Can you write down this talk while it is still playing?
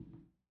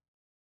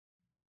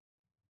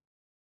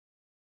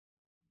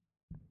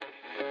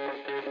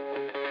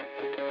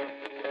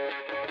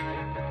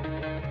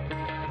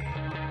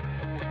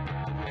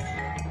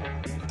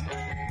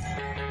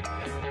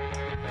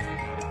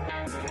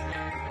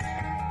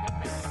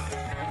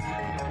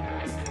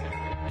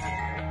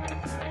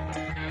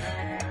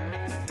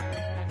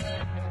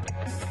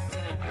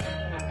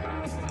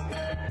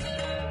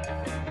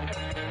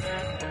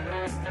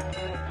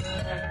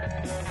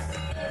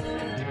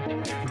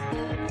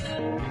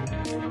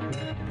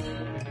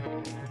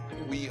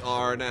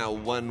are now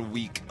 1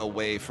 week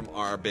away from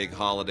our big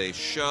holiday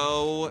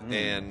show,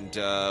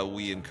 and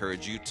we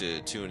encourage you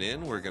to tune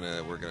in. We're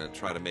gonna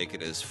try to make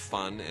it as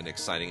fun and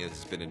exciting as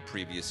it's been in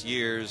previous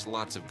years.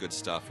 Lots of good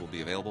stuff will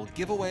be available.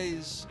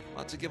 Giveaways,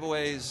 lots of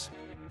giveaways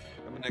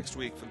coming next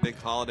week for the big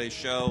holiday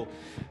show,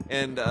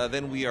 and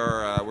then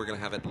we're gonna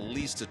have at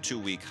least a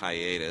 2-week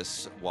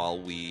hiatus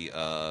while we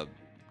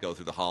go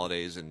through the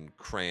holidays and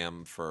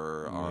cram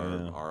for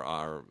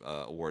our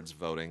awards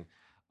voting.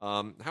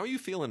 How are you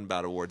feeling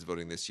about awards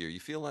voting this year? You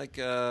feel like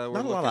we're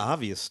not a lot of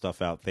obvious stuff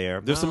out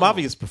there. There's some No.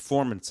 obvious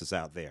performances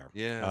out there.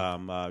 Yeah.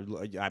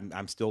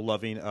 I'm still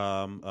loving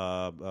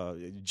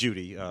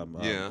Judy.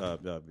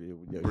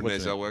 Renee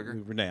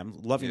Zellweger? Renee, I'm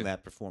loving Yeah.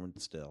 that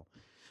performance still.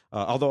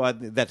 Although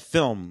that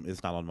film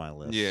is not on my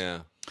list.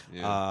 Yeah.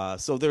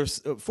 So there's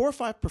 4 or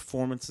 5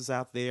 performances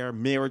out there.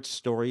 Marriage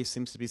Story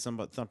seems to be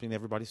something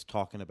everybody's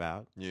talking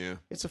about. Yeah.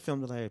 It's a film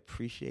that I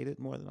appreciated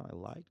more than I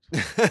liked.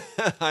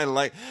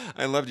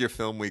 I loved your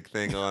film week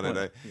thing on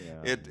it.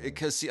 Yeah.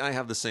 Because see, I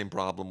have the same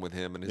problem with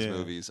him and his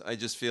movies. I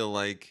just feel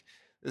like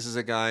this is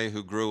a guy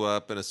who grew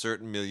up in a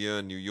certain milieu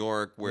in New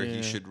York where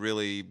he should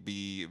really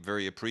be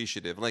very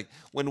appreciative. Like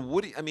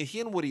when he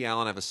and Woody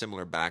Allen have a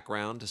similar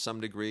background to some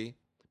degree.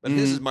 But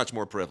his is much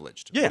more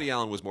privileged. Yeah. Woody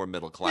Allen was more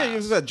middle class. Yeah,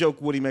 there's that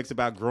joke Woody makes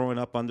about growing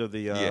up under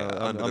the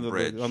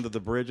bridge. under the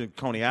bridge in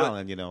Coney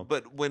Island.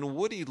 But when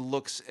Woody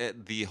looks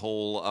at the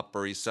whole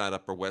Upper East Side,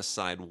 Upper West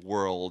Side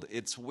world,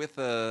 it's with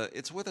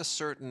a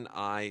certain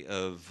eye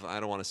of, I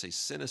don't want to say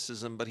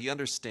cynicism, but he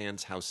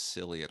understands how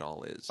silly it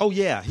all is. Oh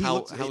yeah,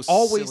 How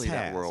always silly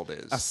has that world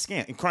is. a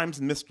scant in Crimes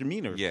and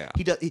Misdemeanors. Yeah.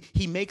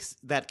 He makes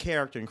that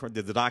character in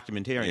the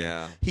documentarian.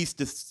 Yeah. He's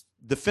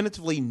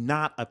definitively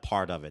not a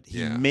part of it. He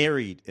Yeah.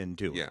 married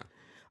into it.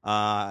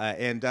 Yeah.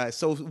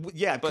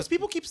 Because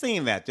people keep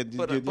saying that.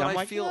 But I'm I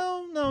like,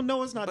 feel- no,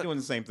 Noah's not doing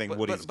the same thing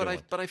Woody's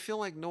doing. But I feel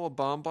like Noah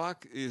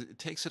Baumbach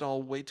takes it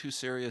all way too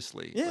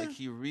seriously. Yeah. Like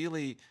he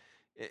really,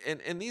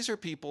 and these are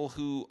people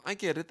who, I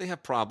get it, they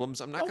have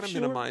problems. I'm not going to sure.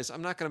 minimize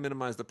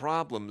the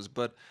problems,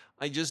 but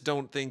I just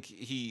don't think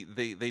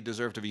they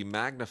deserve to be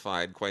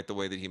magnified quite the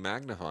way that he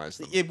magnifies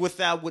them. With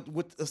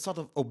a sort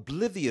of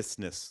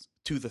obliviousness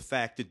to the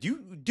fact that you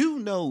do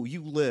know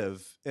you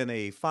live in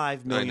a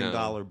 $5 million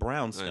I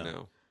brownstone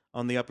know.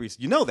 on the Upper East.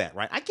 You know that,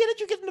 right? I get it.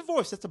 You're getting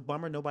divorced. That's a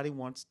bummer. Nobody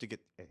wants to get.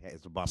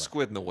 It's a bummer.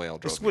 Squid and the Whale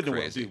The drove Squid me and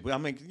the crazy. Whale,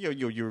 dude.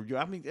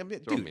 I mean,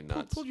 Drove me dude,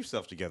 nuts. pull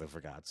yourself together for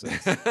God's sake.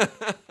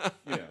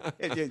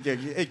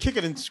 And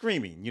Kicking and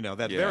Screaming.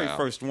 That very Yeah.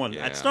 first one.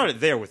 Yeah. It started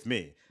there with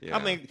me. Yeah.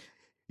 I mean,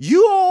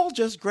 you all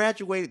just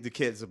graduated. The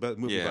kids about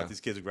movie Yeah. about these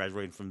kids are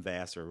graduating from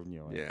Vassar.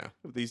 Yeah.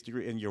 With these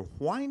degrees, and you're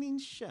whining.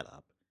 Shut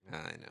up.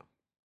 I know.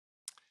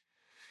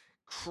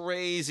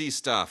 Crazy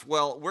stuff.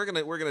 Well, we're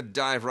gonna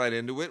dive right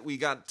into it. We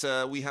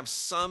have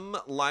some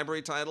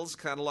library titles,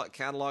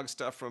 catalog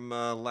stuff from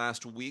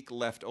last week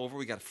left over.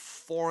 We got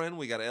foreign,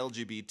 we got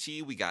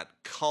LGBT, we got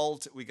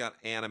cult, we got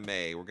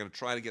anime. We're gonna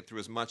try to get through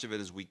as much of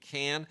it as we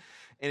can.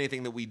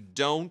 Anything that we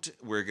don't,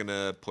 we're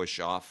gonna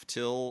push off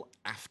till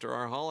after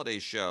our holiday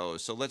show.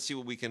 So let's see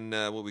what we can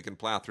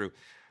plow through.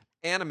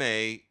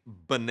 Anime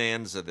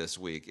bonanza this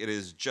week. It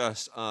is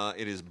just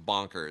it is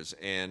bonkers,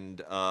 and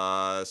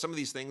some of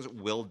these things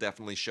will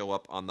definitely show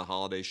up on the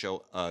holiday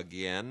show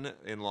again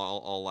in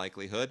all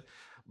likelihood.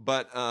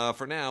 But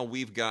for now,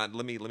 we've got.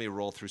 Let me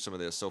roll through some of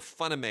this. So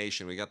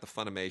Funimation, we got the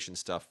Funimation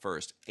stuff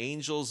first.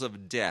 Angels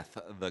of Death,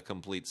 the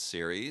complete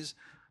series,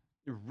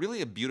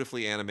 really a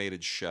beautifully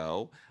animated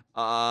show.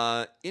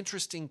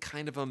 Interesting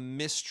kind of a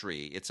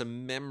mystery. It's a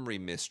memory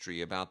mystery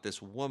about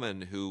this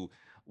woman who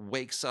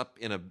wakes up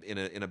in a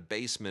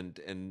basement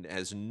and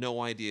has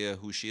no idea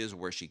who she is,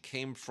 where she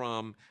came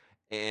from,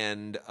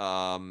 and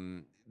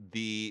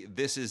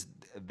this is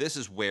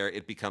where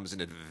it becomes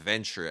an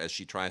adventure as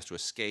she tries to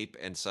escape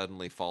and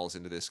suddenly falls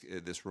into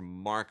this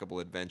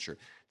remarkable adventure.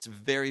 It's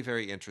very,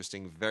 very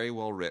interesting, very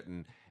well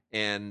written,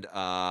 and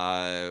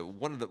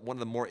one of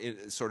the more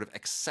sort of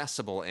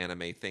accessible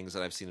anime things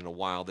that I've seen in a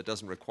while that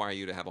doesn't require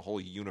you to have a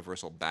whole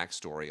universal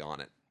backstory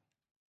on it.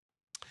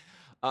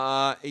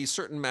 A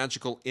Certain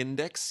Magical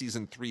Index,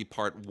 Season 3,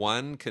 Part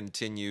 1,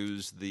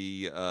 continues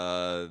this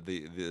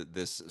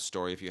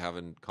story. If you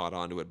haven't caught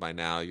on to it by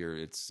now,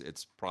 it's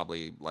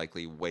probably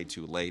likely way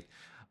too late.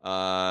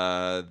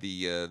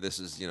 This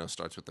is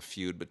starts with the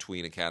feud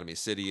between Academy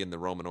City and the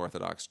Roman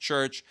Orthodox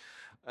Church,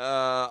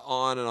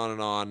 on and on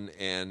and on,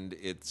 and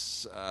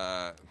it's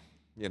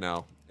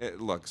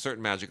look,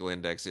 Certain Magical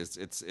Index,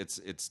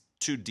 it's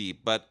too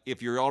deep, but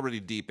if you're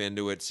already deep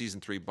into it, Season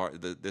 3,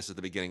 this is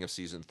the beginning of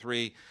Season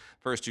 3.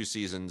 First 2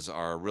 seasons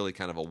are really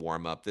kind of a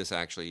warm-up. This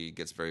actually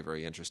gets very,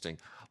 very interesting.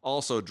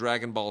 Also,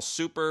 Dragon Ball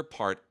Super,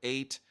 Part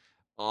 8.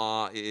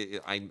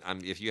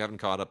 If you haven't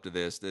caught up to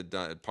this,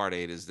 Part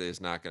 8 is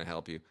not going to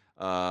help you.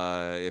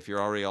 If you're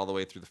already all the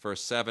way through the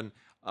first 7,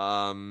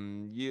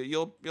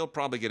 you'll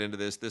probably get into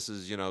this. This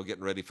is,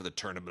 getting ready for the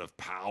Tournament of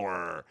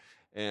Power.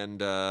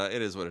 And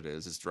it is what it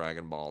is. It's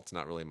Dragon Ball. It's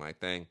not really my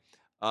thing.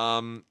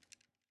 Double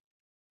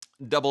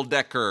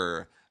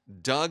Decker.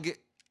 Doug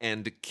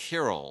and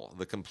Kirill,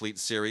 the complete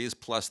series,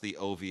 plus the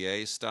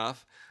OVA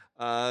stuff.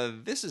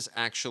 This is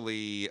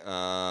actually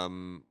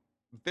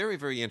very,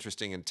 very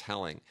interesting and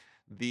telling.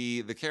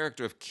 The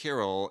character of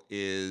Kirill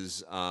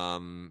is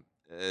kind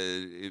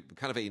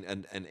of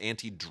an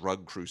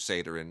anti-drug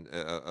crusader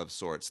of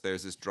sorts.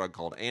 There's this drug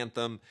called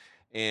Anthem,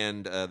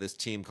 and this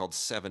team called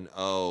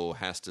 7-O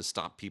has to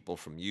stop people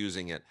from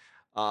using it.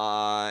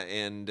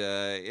 And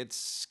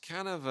it's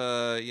kind of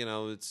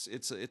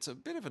it's a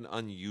bit of an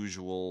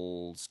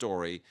unusual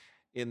story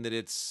in that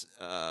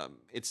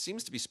it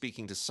seems to be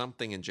speaking to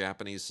something in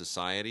Japanese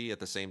society at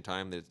the same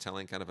time that it's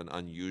telling kind of an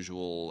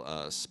unusual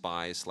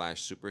spy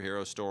slash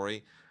superhero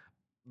story.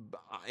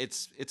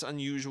 It's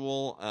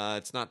unusual.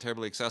 It's not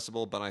terribly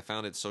accessible, but I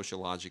found it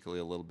sociologically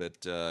a little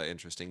bit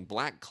interesting.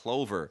 Black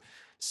Clover,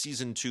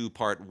 season 2,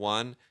 part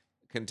 1,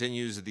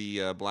 continues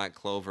the Black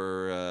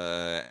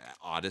Clover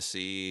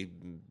Odyssey,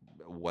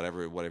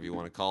 whatever you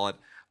want to call it.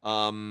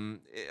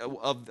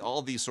 Of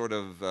all these sort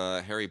of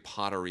Harry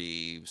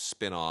Pottery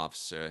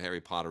spin-offs,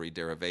 Harry Pottery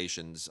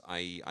derivations,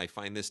 I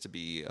find this to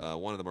be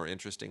one of the more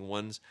interesting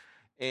ones.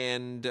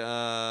 And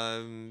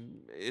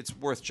it's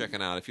worth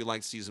checking out. If you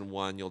like season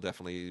 1, you'll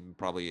definitely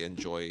probably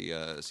enjoy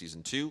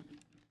season 2.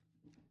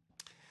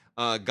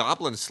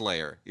 Goblin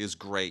Slayer is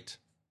great.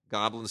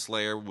 Goblin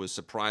Slayer was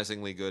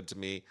surprisingly good to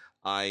me.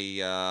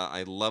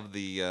 I love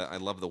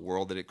the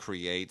world that it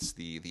creates,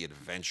 the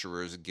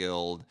Adventurers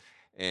Guild,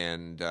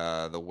 and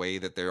the way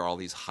that there are all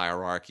these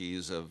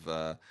hierarchies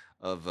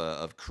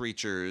of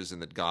creatures,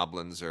 and that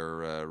goblins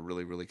are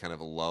really, really kind of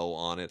low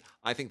on it.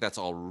 I think that's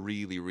all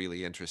really,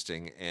 really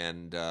interesting,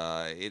 and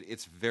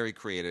it's very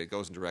creative. It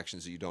goes in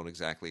directions that you don't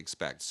exactly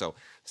expect. So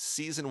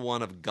season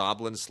 1 of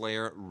Goblin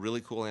Slayer,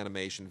 really cool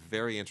animation,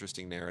 very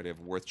interesting narrative,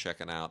 worth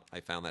checking out. I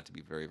found that to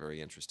be very, very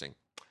interesting.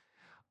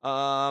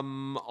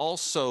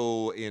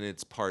 Also in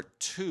its part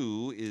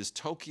 2 is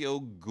Tokyo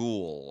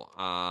Ghoul.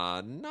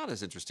 Not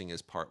as interesting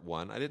as part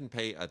 1. I didn't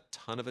pay a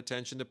ton of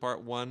attention to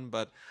part 1,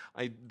 but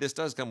this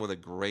does come with a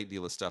great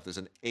deal of stuff. There's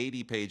an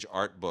 80-page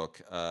art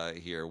book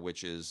here,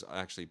 which is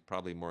actually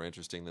probably more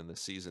interesting than the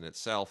season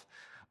itself.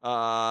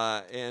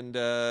 And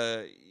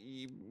I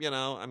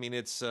mean,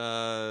 it's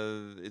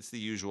the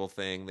usual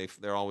thing.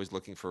 They're always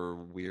looking for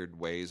weird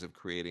ways of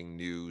creating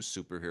new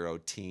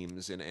superhero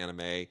teams in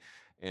anime.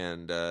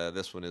 And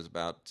this one is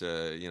about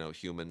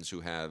humans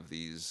who have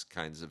these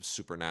kinds of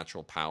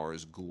supernatural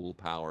powers, ghoul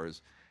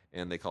powers,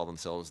 and they call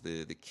themselves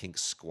the Kink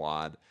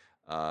Squad,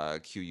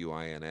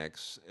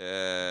 Quinx.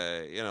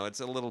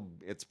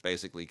 It's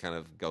basically kind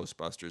of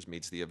Ghostbusters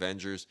meets the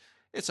Avengers.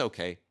 It's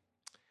okay.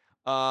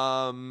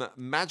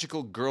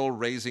 Magical Girl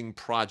Raising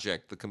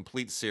Project, the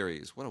complete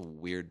series. What a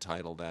weird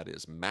title that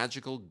is.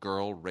 Magical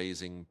Girl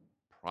Raising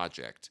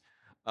Project.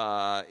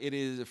 It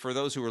is for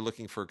those who are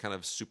looking for kind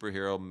of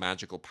superhero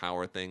magical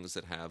power things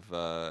that have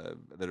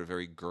that are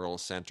very girl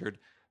centered.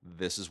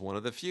 This is one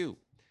of the few.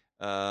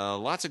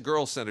 Lots of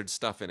girl centered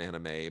stuff in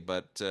anime,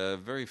 but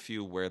very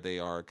few where they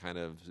are kind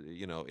of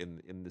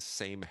in the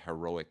same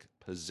heroic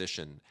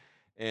position.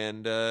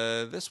 And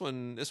this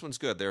one's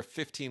good. There are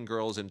 15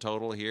 girls in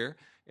total here,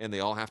 and they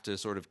all have to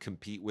sort of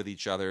compete with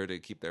each other to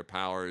keep their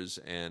powers.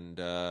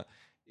 And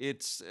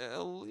it's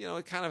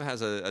it kind of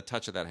has a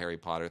touch of that Harry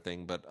Potter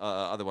thing, but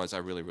otherwise I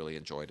really, really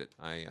enjoyed it.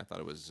 I thought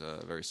it was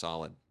very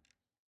solid.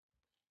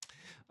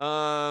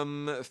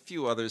 A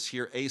few others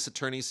here. Ace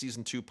Attorney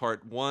season 2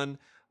 part 1.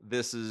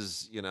 This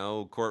is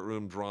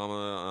courtroom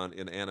drama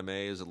in anime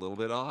is a little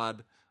bit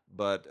odd,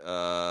 but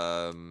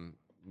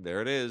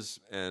there it is.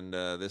 And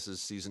this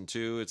is season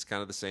 2. It's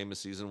kind of the same as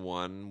season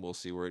 1. We'll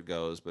see where it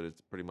goes, but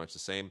it's pretty much the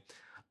same.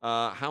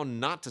 How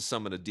Not to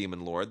Summon a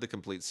Demon Lord, the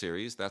complete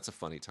series. That's a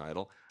funny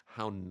title.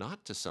 How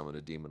Not to Summon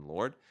a Demon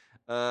Lord.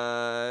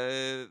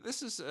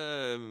 This is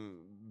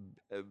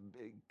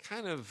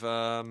kind of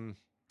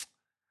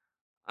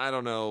I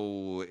don't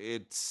know.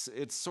 It's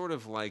sort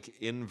of like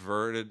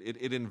inverted.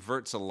 It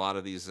inverts a lot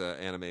of these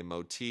anime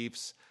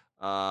motifs.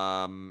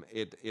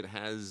 It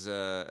has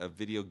a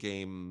video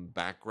game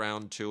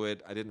background to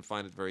it. I didn't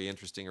find it very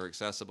interesting or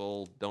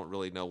accessible. Don't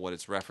really know what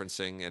it's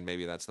referencing, and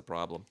maybe that's the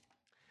problem.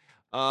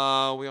 We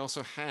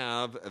also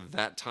have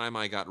That Time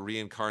I Got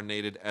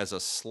Reincarnated as a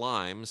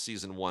Slime,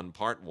 Season 1,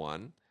 Part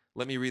 1.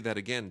 Let me read that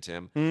again,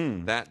 Tim.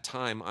 That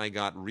Time I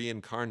Got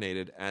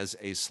Reincarnated as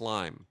a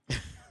Slime.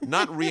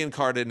 Not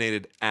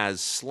reincarnated as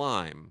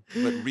slime,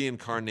 but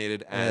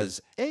reincarnated as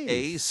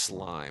a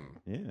slime.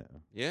 Yeah.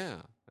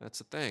 Yeah, that's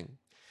the thing.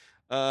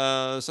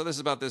 So this is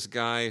about this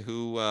guy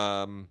who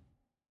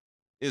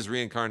is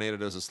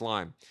reincarnated as a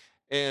slime.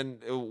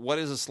 And what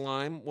is a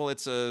slime? Well,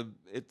 it's a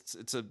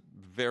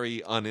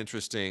very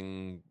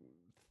uninteresting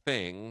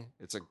thing.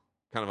 It's a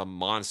kind of a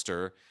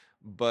monster,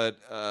 but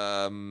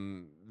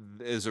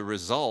as a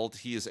result,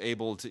 he is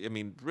able to. I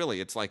mean, really,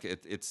 it's like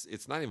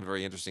it's not even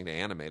very interesting to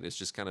animate. It's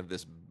just kind of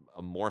this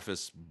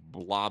amorphous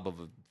blob of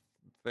a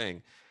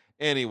thing.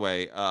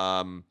 Anyway,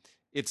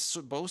 it's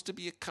supposed to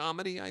be a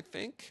comedy, I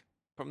think,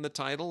 from the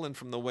title and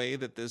from the way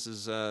that this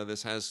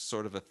has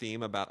sort of a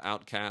theme about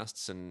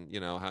outcasts and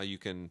how you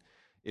can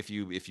if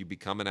you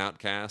become an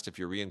outcast, if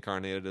you're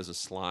reincarnated as a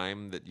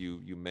slime, that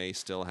you may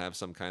still have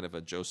some kind of a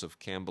Joseph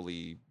Campbell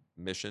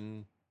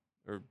mission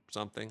or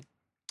something.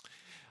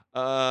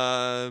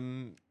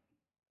 Um,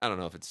 I don't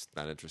know if it's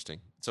that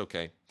interesting. It's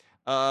okay.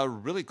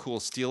 Really cool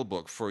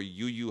steelbook for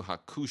Yu Yu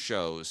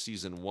Hakusho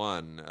season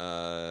one.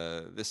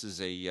 This is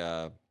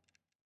a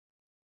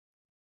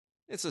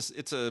it's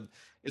a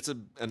it's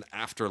an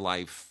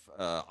afterlife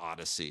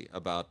odyssey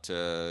about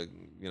a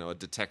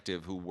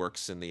detective who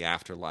works in the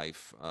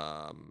afterlife,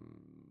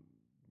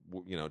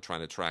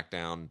 trying to track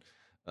down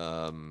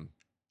um,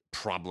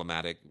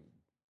 problematic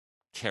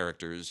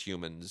characters,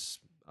 humans,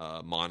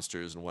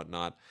 monsters, and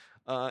whatnot.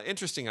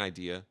 Interesting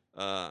idea.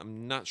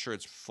 I'm not sure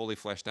it's fully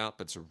fleshed out,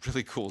 but it's a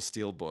really cool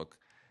steel book,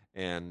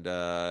 and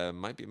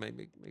might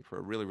make for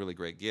a really really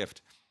great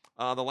gift.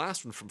 The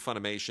last one from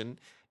Funimation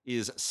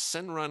is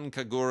Senran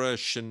Kagura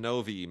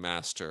Shinobi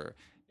Master.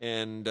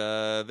 And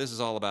this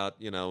is all about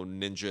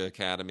Ninja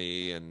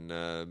Academy and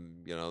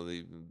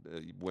the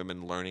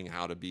women learning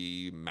how to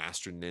be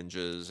master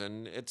ninjas,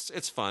 and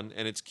it's fun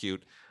and it's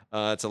cute.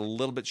 It's a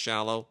little bit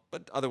shallow,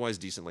 but otherwise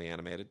decently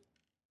animated.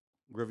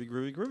 Groovy,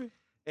 groovy, groovy.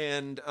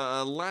 And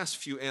last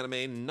few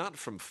anime, not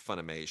from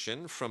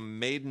Funimation, from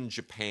Made in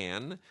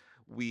Japan,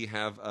 we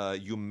have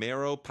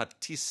Yumero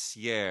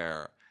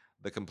Patissiere,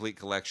 the complete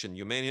collection.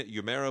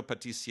 Yumero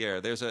Patissiere.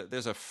 There's a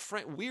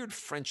weird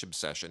French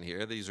obsession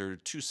here. These are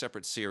two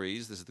separate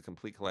series. This is the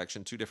complete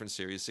collection, two different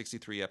series,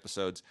 63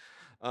 episodes.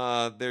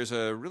 There's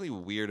a really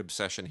weird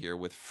obsession here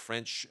with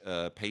French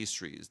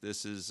pastries.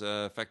 This is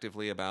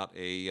effectively about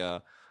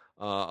a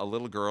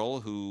little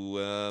girl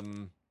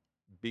who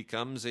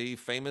becomes a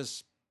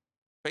famous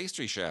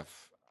pastry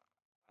chef.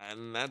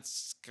 And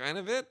that's kind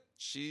of it.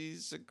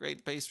 She's a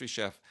great pastry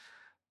chef.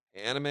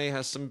 Anime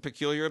has some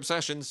peculiar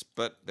obsessions,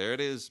 but there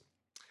it is.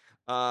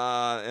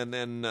 And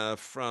then let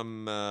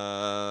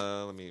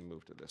me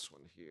move to this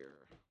one here.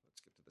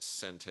 Let's get to the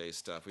Sentai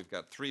stuff. We've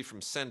got 3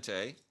 from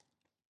Sentai,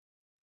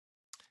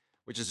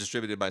 which is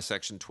distributed by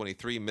Section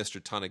 23,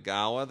 Mr.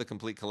 Tanagawa, the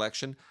complete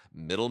collection,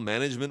 Middle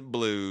Management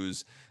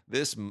Blues.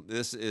 This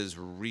is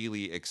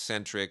really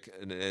eccentric,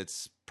 and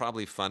it's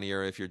probably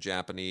funnier if you're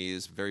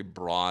Japanese. Very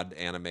broad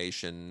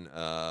animation,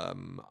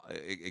 kind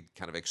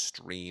of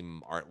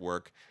extreme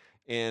artwork,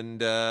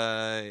 and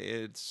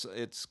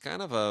it's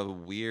kind of a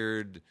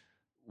weird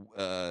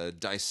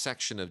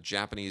dissection of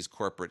Japanese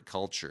corporate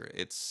culture.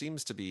 It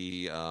seems to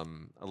be a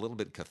little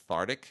bit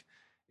cathartic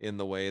in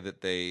the way that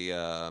they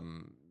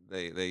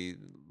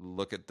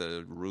look at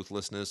the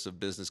ruthlessness of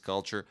business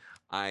culture.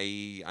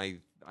 I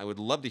would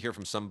love to hear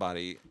from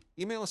somebody.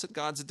 Email us at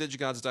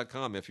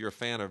gods@digigods.com if you're a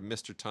fan of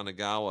Mr.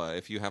 Tanagawa,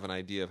 if you have an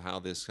idea of how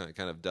this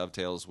kind of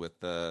dovetails with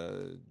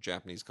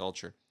Japanese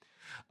culture.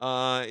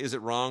 Is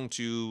it wrong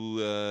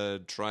to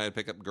try and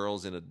pick up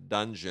girls in a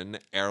dungeon?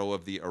 Arrow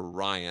of the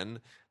Orion.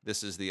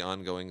 This is the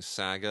ongoing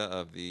saga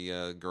of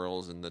the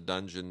girls in the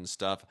dungeon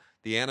stuff.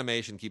 The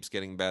animation keeps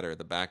getting better.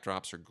 The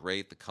backdrops are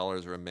great. The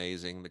colors are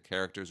amazing. The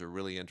characters are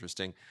really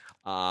interesting.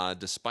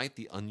 Despite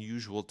the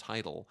unusual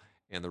title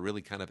and the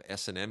really kind of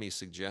S&M-y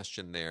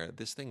suggestion there,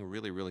 this thing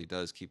really, really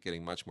does keep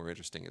getting much more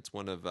interesting. It's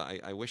one of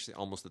I wish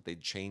almost that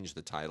they'd change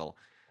the title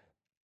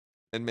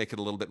and make it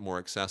a little bit more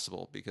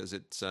accessible, because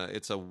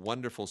it's a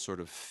wonderful sort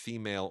of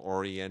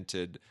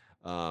female-oriented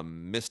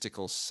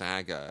mystical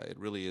saga. It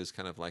really is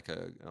kind of like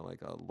a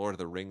Lord of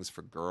the Rings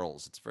for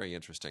girls. It's very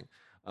interesting.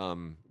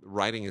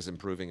 Writing is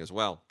improving as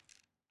well.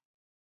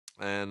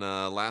 And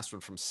last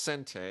one from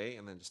Sentai,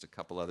 and then just a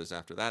couple others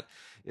after that,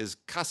 is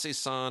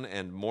Kase-san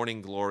and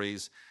Morning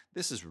Glories.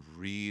 This is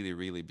really,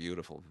 really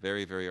beautiful.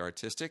 Very, very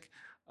artistic.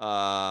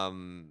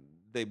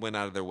 They went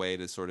out of their way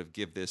to sort of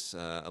give this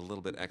a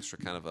little bit extra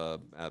kind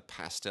of a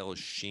pastel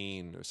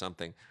sheen or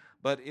something.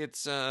 But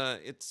it's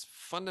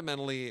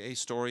fundamentally a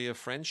story of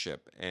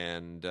friendship,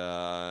 and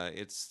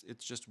that's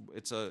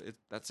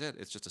it.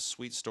 It's just a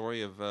sweet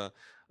story of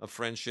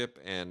friendship,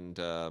 and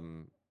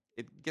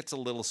it gets a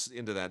little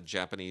into that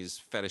Japanese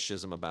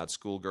fetishism about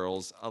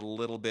schoolgirls a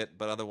little bit,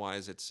 but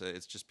otherwise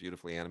it's just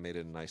beautifully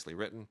animated and nicely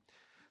written.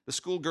 The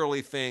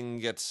schoolgirly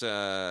thing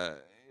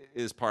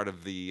is part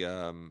of the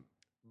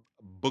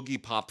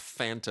Boogie Pop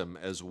Phantom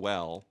as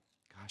well.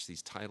 Gosh,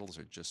 these titles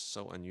are just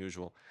so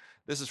unusual.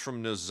 This is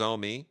from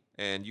Nozomi,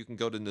 and you can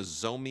go to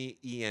Nozomi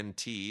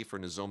ENT for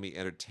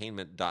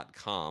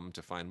NozomiEntertainment.com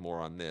to find more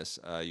on this.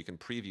 You can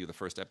preview the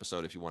first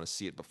episode if you want to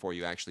see it before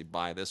you actually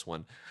buy this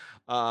one.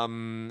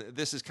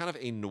 This is kind of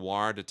a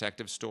noir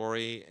detective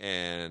story,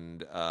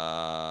 and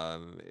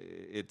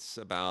it's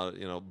about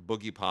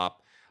Boogie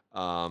Pop.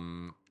 I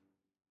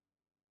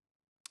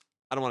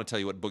don't want to tell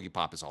you what Boogie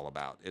Pop is all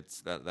about.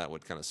 It's that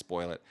would kind of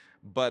spoil it.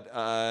 But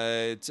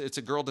it's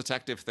a girl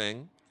detective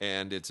thing,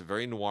 and it's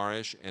very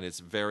noirish, and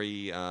it's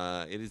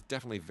it is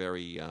definitely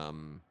very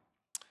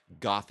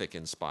gothic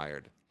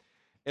inspired.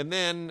 And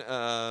then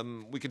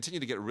we continue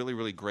to get really,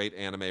 really great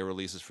anime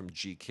releases from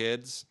G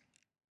Kids.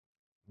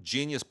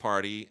 Genius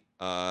Party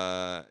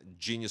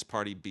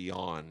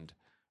Beyond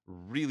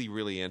Really,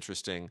 really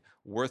interesting.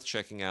 Worth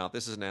checking out.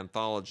 This is an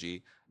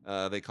anthology.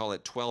 They call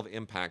it 12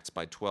 Impacts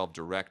by 12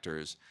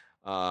 Directors.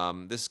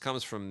 This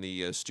comes from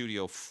the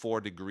Studio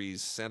 4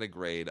 Degrees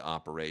Centigrade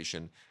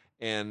operation,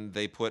 and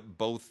they put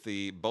both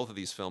of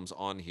these films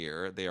on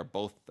here. They are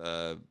both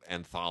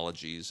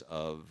anthologies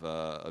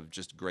of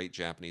just great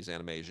Japanese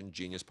animation,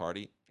 Genius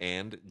Party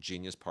and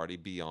Genius Party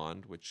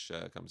Beyond, which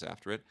comes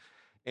after it.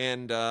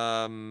 And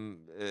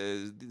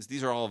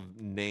these are all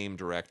named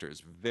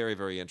directors. Very,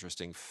 very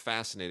interesting,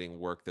 fascinating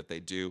work that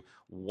they do.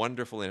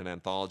 Wonderful in an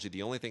anthology.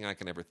 The only thing I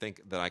can think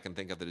of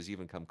that has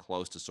even come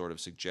close to sort of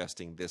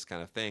suggesting this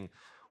kind of thing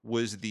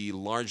was the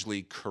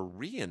largely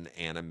Korean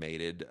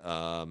animated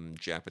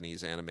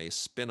Japanese anime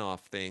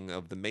spin-off thing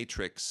of the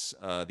Matrix,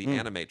 the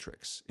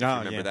Animatrix. If you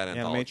remember that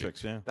anthology.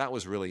 Animatrix, yeah. That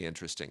was really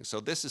interesting.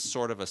 So this is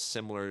sort of a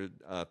similar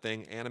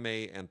thing. Anime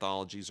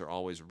anthologies are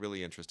always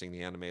really interesting.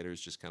 The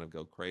animators just kind of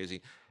go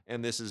crazy.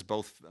 And this is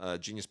both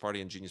Genius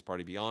Party and Genius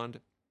Party Beyond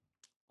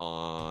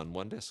on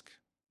one disc.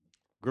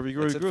 Groovy,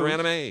 That's it for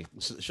anime.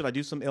 Should I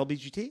do some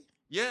LBGT?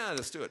 Yeah,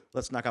 let's do it.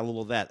 Let's knock out a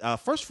little of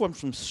that. First one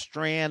from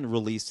Strand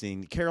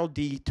releasing Carol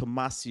D.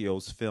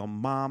 Tomasio's film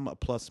Mom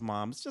Plus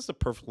Mom. It's just a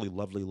perfectly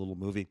lovely little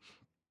movie.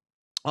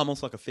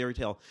 Almost like a fairy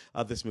tale.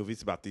 This movie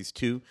is about these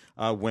two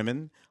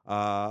women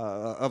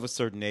of a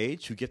certain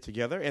age who get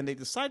together and they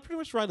decide pretty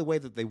much right away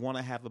that they want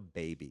to have a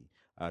baby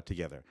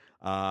together.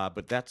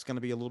 But that's going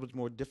to be a little bit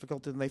more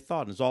difficult than they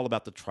thought. And it's all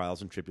about the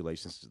trials and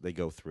tribulations they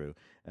go through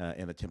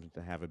in attempting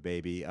to have a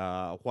baby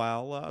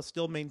while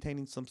still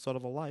maintaining some sort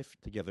of a life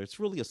together. It's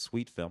really a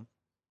sweet film.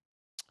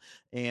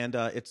 And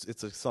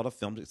it's a sort of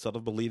film that sort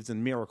of believes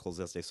in miracles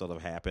as they sort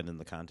of happen in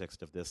the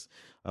context of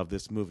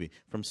this movie.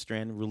 From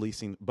Strand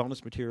releasing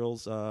bonus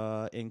materials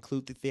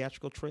include the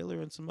theatrical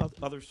trailer and some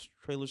other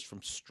trailers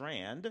from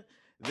Strand.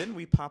 Then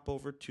we pop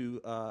over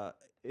to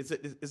is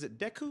it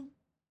Deku?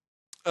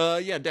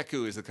 Yeah,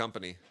 Deku is the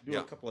company. Do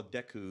a couple of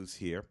Dekus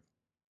here.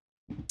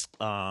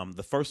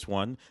 The first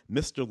one,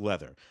 Mr.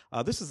 Leather.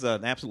 This is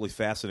an absolutely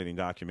fascinating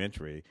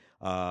documentary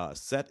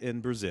set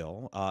in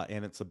Brazil,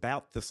 and it's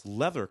about this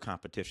leather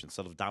competition,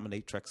 sort of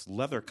dominatrix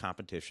leather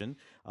competition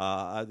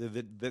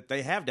that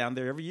they have down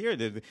there every year.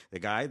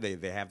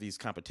 They have these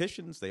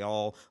competitions. They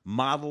all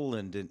model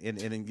and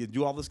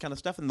do all this kind of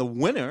stuff, and the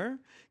winner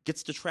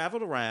gets to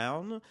travel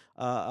around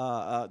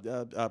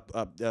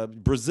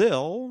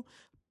Brazil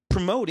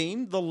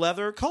promoting the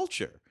leather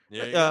culture.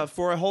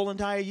 For a whole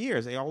entire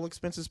year, all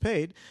expenses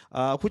paid,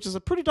 which is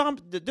a pretty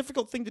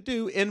difficult thing to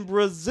do in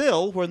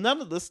Brazil, where none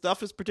of this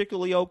stuff is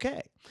particularly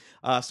okay.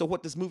 So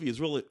what this movie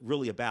is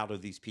really about are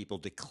these people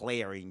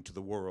declaring to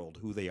the world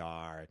who they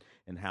are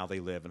and how they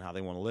live and how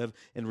they want to live,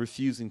 and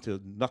refusing to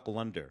knuckle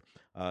under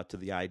to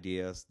the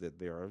ideas that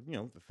there are,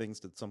 the things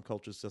that some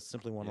cultures just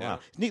simply won't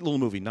allow. It's a neat little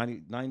movie,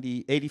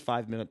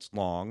 85 minutes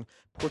long,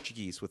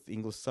 Portuguese with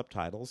English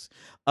subtitles.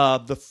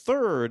 The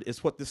third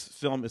is what this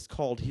film is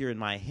called here in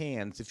my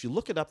hands. If you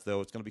look it up,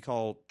 though, it's going to be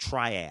called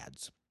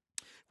Triads,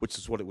 which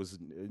is what it was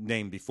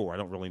named before. I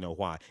don't really know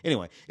why.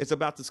 Anyway, it's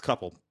about this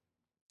couple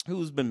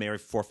who's been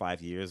married for 4 or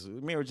 5 years.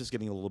 Marriage is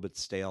getting a little bit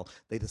stale.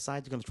 They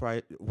decide they're going to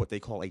try what they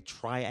call a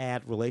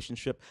triad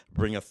relationship,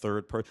 bring a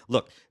third person.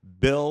 Look,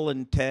 Bill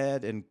and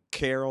Ted and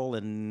Carol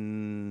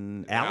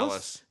and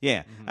Alice?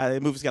 Yeah. Mm-hmm.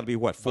 The movie's got to be,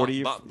 40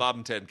 years? Bob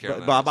and Ted and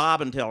Carol.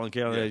 Bob and Ted and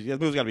Carol. Yeah. The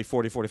movie's got to be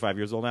 40, 45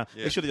 years old now.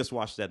 Yeah. They should have just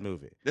watched that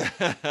movie.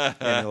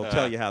 And it'll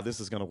tell you how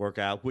this is going to work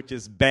out, which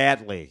is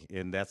badly.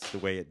 And that's the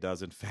way it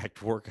does, in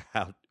fact, work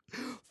out.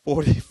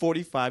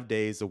 45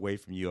 days away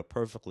from you, a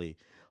perfectly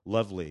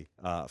lovely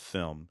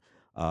film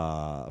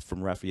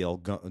from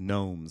Raphael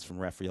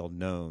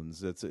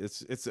Gnomes. It's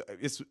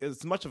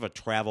as much of a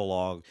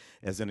travelogue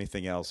as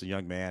anything else. A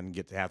young man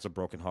has a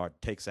broken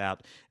heart, takes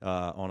out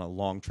on a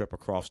long trip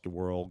across the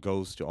world,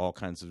 goes to all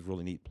kinds of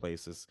really neat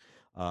places,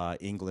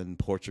 England,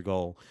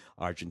 Portugal,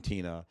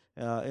 Argentina,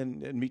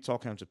 and meets all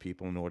kinds of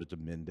people in order to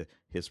mend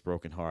his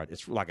broken heart.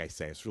 It's like I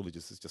say,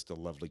 it's just a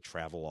lovely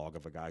travelogue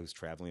of a guy who's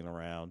traveling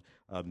around,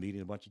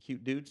 meeting a bunch of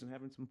cute dudes and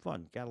having some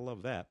fun. Gotta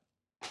love that.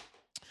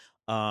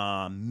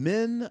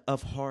 Men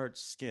of Hard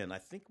Skin. I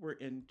think we're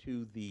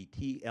into the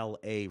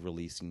TLA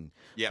releasing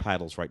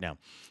titles right now.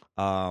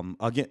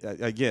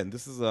 Again,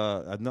 this is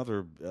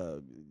another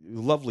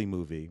lovely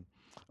movie,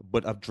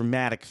 but a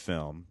dramatic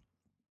film.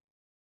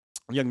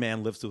 A young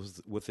man lives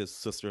with his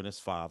sister and his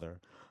father,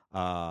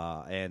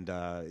 and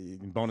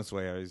bonus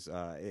wares,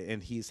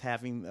 and he's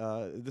having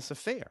this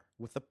affair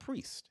with a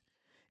priest.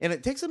 And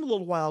it takes him a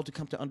little while to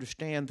come to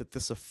understand that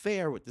this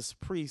affair with this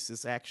priest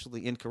is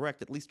actually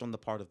incorrect, at least on the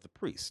part of the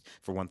priest.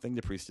 For one thing,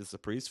 the priest is the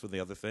priest. For the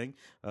other thing,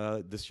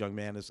 this young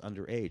man is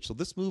underage. So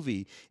this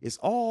movie is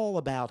all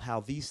about how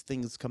these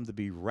things come to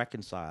be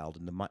reconciled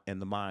in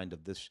the mind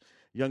of this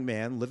young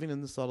man living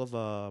in this sort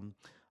of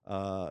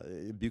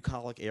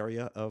bucolic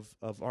area of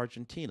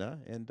Argentina,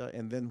 and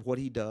then what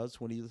he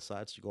does when he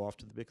decides to go off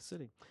to the big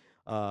city.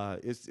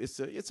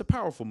 It's a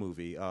powerful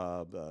movie,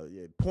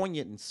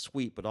 poignant and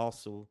sweet, but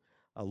also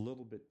a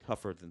little bit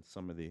tougher than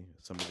some of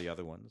the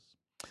other ones.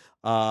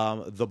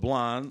 The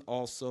Blonde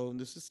also.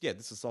 This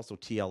is also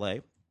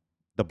TLA.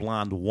 The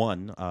Blonde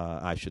One,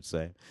 I should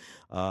say.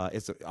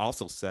 It's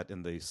also set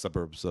in the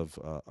suburbs of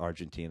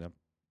Argentina.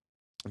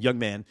 Young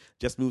man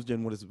just moved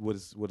in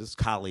with his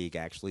colleague,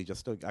 actually,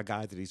 just a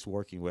guy that he's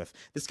working with.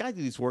 This guy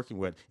that he's working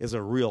with is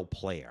a real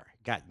player.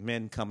 Got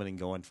men coming and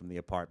going from the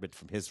apartment,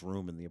 from his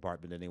room in the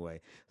apartment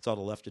anyway, sort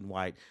of left and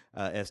right,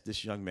 as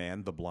this young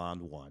man, the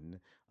blonde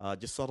one,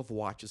 just sort of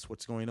watches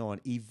what's going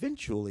on.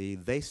 Eventually,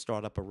 they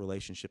start up a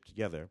relationship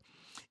together,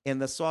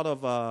 and the sort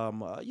of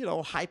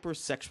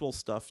hypersexual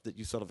stuff that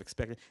you sort of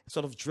expect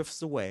sort of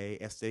drifts away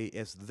as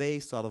they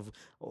sort of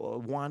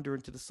wander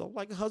into the sort of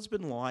like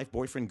husband wife,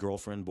 boyfriend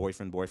girlfriend,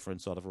 boyfriend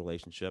boyfriend sort of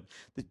relationship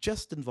that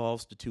just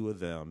involves the two of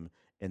them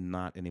and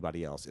not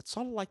anybody else. It's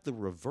sort of like the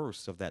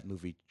reverse of that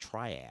movie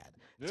Triad.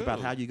 It's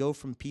about how you go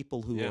from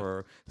people who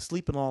are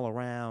sleeping all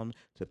around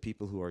to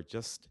people who are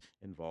just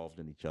involved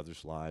in each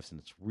other's lives, and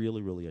it's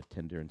really, really a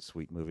tender and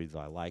sweet movie that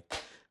I like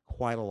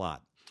quite a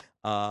lot.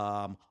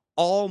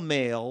 All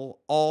male,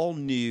 all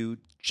nude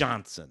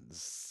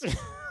Johnsons.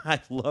 I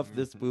love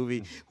this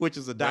movie, which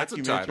is a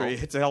documentary.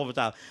 It's a hell of a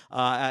title.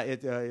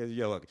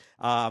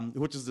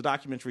 Which is the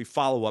documentary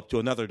follow up to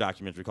another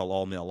documentary called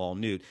All Male, All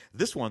Nude.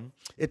 This one,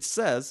 it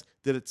says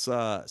that it's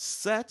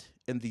set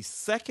in the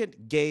second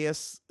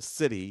gayest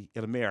city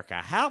in America.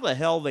 How the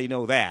hell they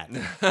know that?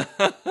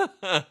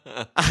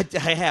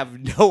 I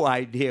have no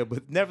idea,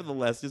 but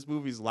nevertheless, this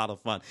movie is a lot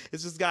of fun.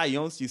 It's this guy, he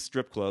owns these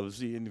strip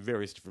clubs in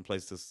various different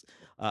places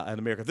in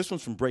America. This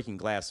one's from Breaking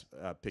Glass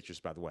Pictures,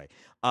 by the way.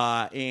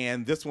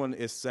 And this one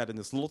is set in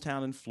this little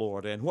town in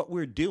Florida. And what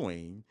we're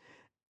doing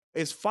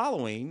is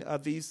following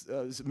these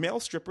male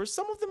strippers.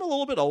 Some of them a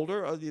little bit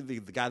older. The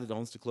guy that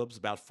owns the club is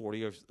about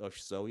 40 or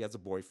so. He has a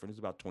boyfriend who's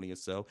about 20 or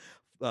so.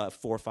 4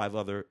 or 5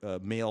 other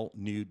male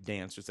nude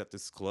dancers at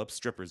this club,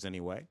 strippers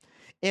anyway.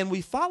 And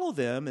we follow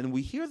them and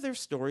we hear their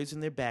stories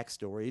and their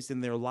backstories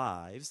and their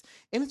lives.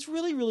 And it's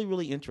really, really,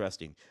 really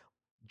interesting.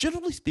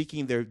 Generally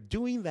speaking, they're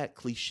doing that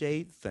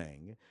cliched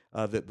thing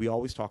that we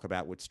always talk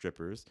about with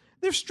strippers.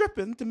 They're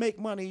stripping to make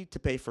money to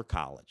pay for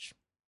college.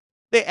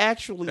 They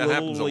actually that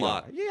happens a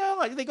lot. Yeah,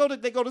 like they go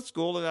to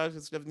school and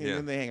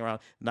then they hang around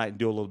at night and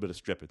do a little bit of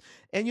stripping.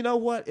 And you know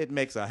what? It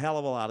makes a hell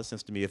of a lot of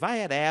sense to me. If I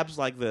had abs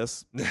like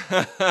this,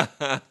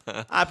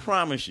 I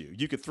promise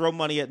you could throw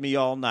money at me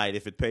all night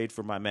if it paid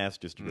for my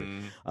master's degree.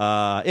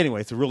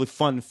 Anyway, it's a really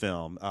fun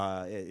film.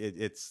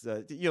 It's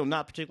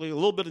not particularly a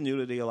little bit of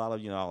nudity, a lot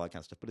of all that kind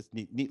of stuff, but it's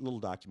neat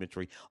little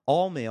documentary.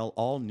 All male,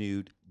 all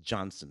nude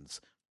Johnsons.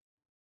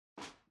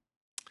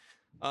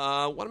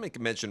 I want to make a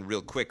mention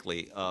real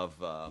quickly of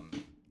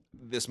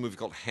this movie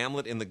called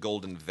Hamlet in the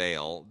Golden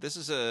Veil. This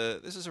is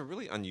a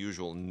really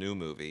unusual new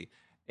movie,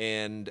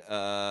 and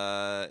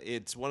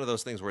it's one of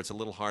those things where it's a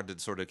little hard to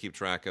sort of keep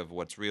track of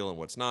what's real and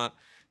what's not.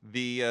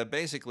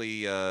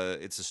 Basically,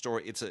 it's a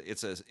story. It's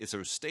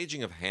a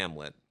staging of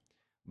Hamlet,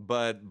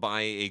 but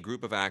by a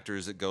group of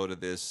actors that go to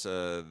this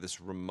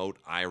remote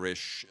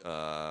Irish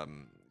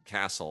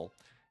castle,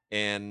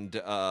 and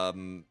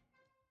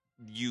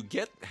you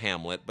get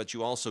Hamlet, but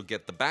you also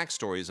get the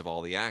backstories of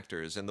all the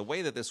actors. And the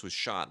way that this was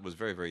shot was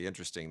very, very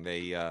interesting.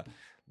 They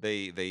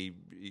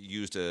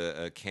used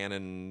a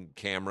Canon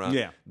camera.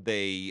 Yeah.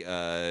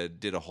 They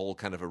did a whole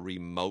kind of a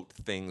remote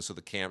thing, so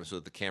that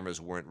the cameras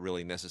weren't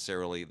really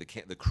necessarily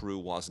the crew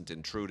wasn't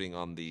intruding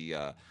on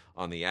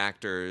the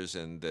actors,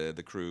 and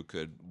the crew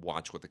could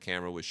watch what the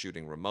camera was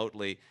shooting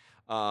remotely.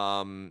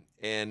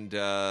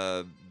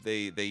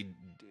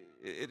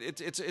 It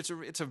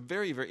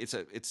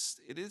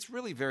is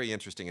really very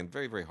interesting and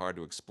very, very hard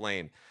to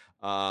explain.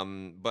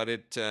 But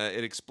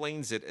it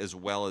explains it as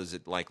well as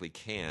it likely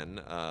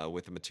can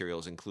with the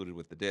materials included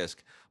with the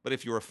disc. But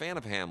if you're a fan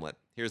of Hamlet,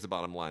 here's the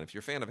bottom line: if you're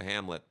a fan of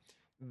Hamlet,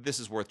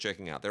 this is worth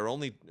checking out. There are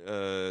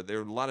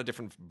a lot of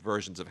different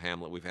versions of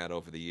Hamlet we've had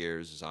over the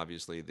years. There's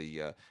obviously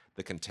the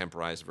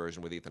contemporized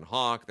version with Ethan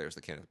Hawke. There's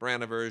the Kenneth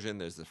Branagh version.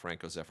 There's the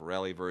Franco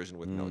Zeffirelli version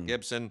with Mel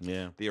Gibson.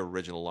 Yeah. The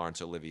original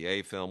Laurence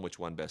Olivier film, which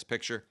won Best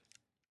Picture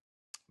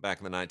back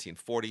in the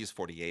 1940s,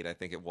 48, I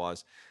think it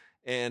was.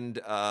 And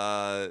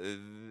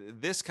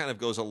this kind of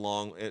goes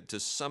along to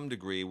some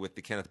degree with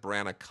the Kenneth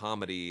Branagh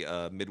comedy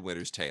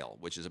Midwinter's Tale,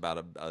 which is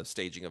about a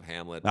staging of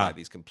Hamlet by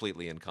these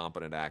completely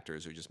incompetent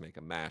actors who just make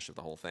a mash of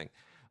the whole thing.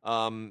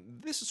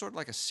 This is sort of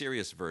like a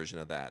serious version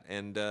of that.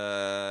 And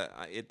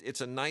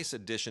it's a nice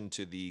addition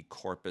to the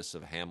corpus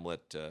of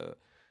Hamlet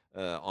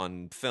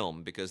on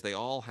film, because they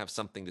all have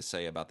something to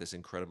say about this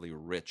incredibly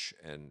rich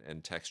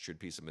and textured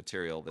piece of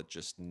material that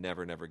just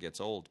never gets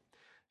old.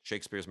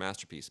 Shakespeare's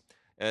masterpiece.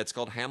 It's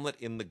called Hamlet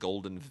in the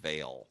Golden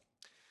Veil.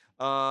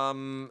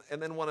 And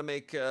then want to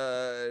make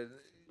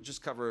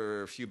just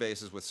cover a few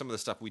bases with some of the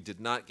stuff we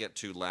did not get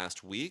to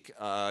last week.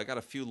 I got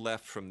a few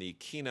left from the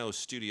Kino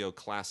Studio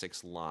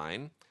Classics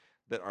line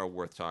that are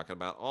worth talking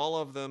about. All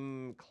of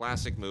them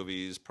classic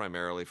movies,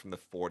 primarily from the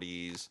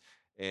 40s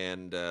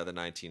and the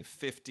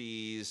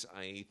 1950s.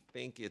 I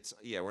think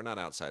we're not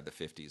outside the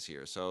 50s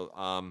here. So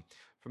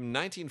from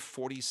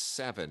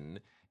 1947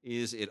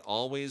 is It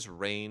Always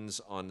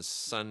Rains on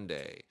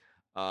Sunday.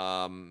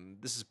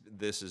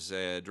 This is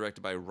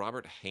directed by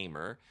Robert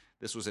Hamer.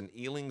 This was an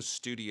Ealing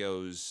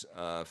Studios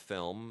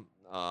film,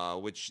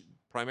 which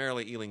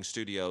primarily Ealing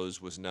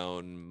Studios was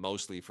known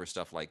mostly for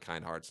stuff like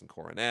Kind Hearts and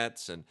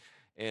Coronets,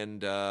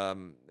 and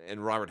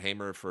Robert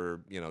Hamer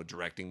for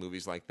directing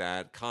movies like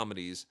that,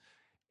 comedies.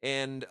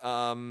 And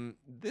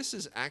this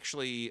is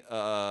actually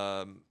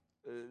a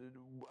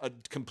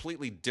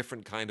completely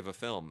different kind of a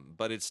film,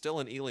 but it's still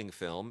an Ealing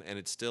film, and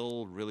it's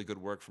still really good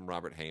work from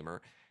Robert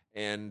Hamer.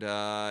 And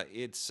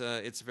it's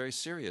very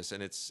serious,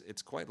 and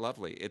it's quite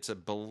lovely. It's a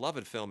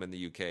beloved film in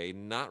the UK,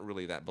 not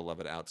really that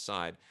beloved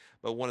outside,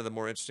 but one of the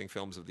more interesting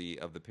films of the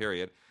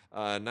period.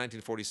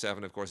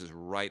 1947, of course, is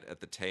right at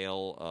the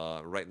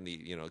tail, right in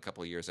the a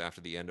couple of years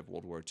after the end of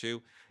World War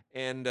II.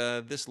 And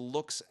this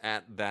looks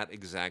at that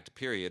exact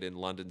period in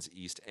London's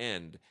East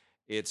End.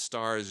 It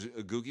stars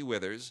Googie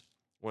Withers,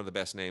 one of the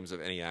best names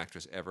of any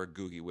actress ever,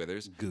 Googie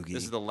Withers. Googie.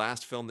 This is the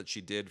last film that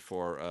she did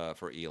for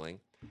Ealing,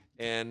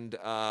 and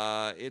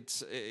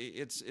it's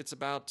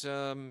about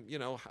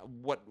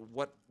what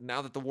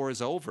now that the war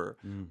is over,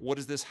 what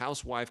is this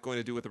housewife going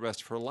to do with the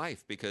rest of her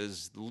life?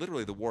 Because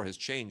literally the war has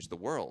changed the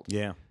world.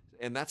 Yeah.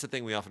 And that's the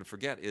thing we often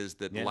forget is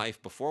that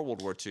life before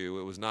World War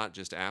II, it was not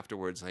just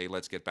afterwards, hey,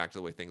 let's get back to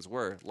the way things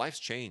were. Life's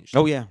changed.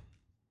 Oh, yeah.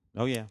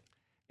 Oh, yeah.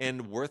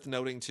 And worth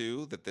noting,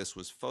 too, that this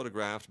was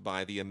photographed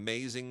by the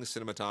amazing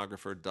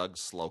cinematographer Doug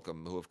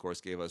Slocum, who, of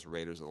course, gave us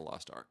Raiders of the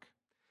Lost Ark.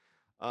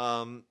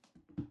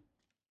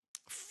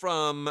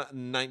 From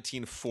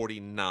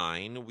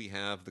 1949, we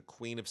have The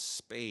Queen of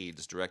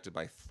Spades, directed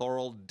by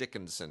Thorold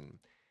Dickinson,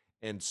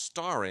 and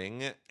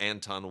starring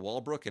Anton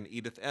Walbrook and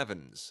Edith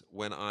Evans.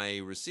 When I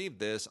received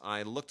this,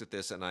 I looked at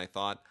this and I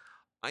thought,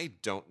 I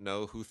don't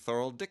know who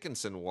Thorold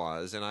Dickinson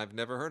was, and I've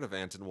never heard of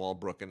Anton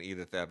Walbrook and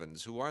Edith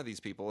Evans. Who are these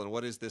people, and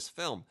what is this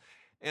film?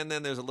 And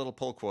then there's a little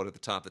pull quote at the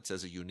top that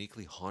says, a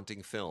uniquely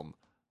haunting film,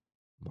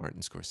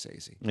 Martin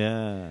Scorsese.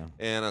 Yeah.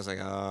 And I was like,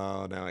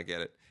 oh, now I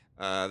get it.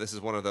 This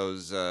is one of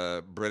those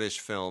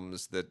British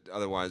films that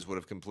otherwise would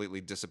have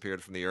completely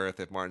disappeared from the earth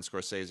if Martin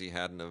Scorsese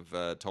hadn't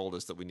have told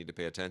us that we need to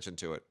pay attention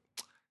to it.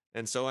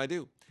 And so I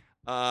do.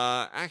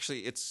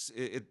 Actually,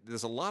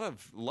 there's a lot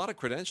of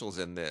credentials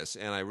in this,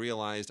 and I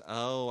realized,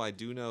 I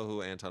do know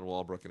who Anton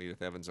Walbrook and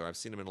Edith Evans are. I've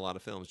seen them in a lot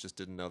of films, just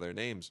didn't know their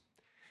names.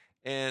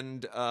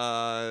 And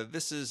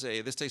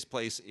this takes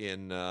place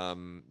in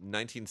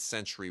 19th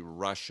century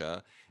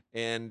Russia,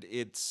 and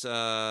it is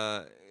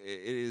a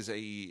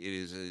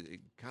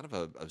kind of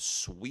a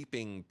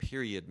sweeping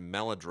period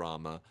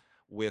melodrama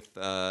with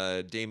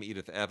Dame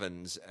Edith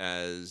Evans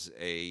as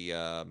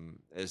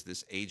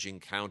this aging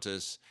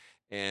countess,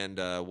 and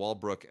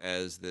Walbrook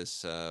as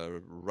this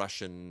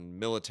Russian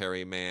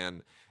military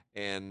man,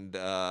 and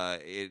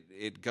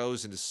it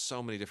goes into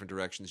so many different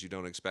directions you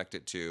don't expect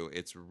it to.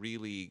 It's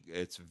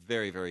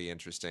very, very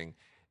interesting,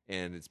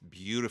 and it's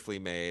beautifully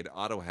made.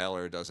 Otto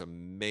Heller does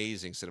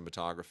amazing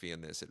cinematography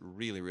in this. It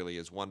really, really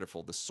is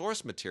wonderful. The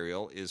source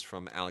material is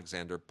from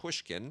Alexander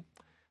Pushkin,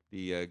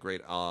 the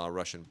great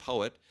Russian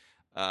poet.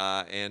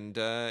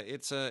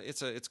 It's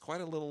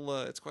quite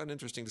an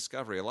interesting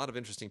discovery. A lot of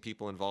interesting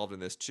people involved in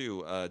this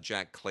too.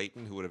 Jack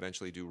Clayton, who would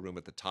eventually do Room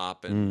at the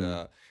Top, and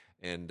the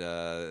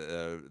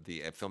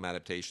film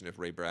adaptation of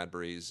Ray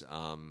Bradbury's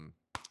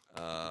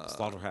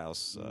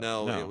Slaughterhouse.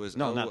 It was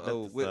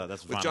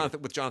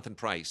with Jonathan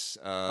Pryce.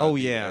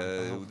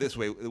 This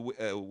way,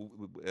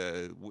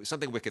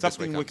 something wicked.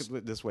 Something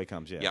wicked this way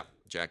comes. Yeah,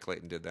 Jack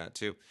Clayton did that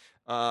too.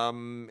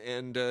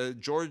 And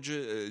George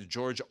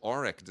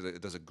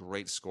Auric does a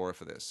great score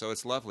for this, so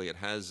it's lovely. It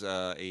has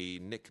a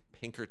Nick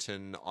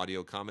Pinkerton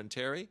audio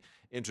commentary,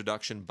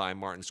 introduction by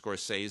Martin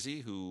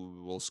Scorsese,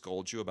 who will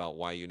scold you about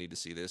why you need to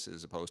see this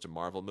as opposed to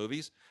Marvel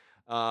movies,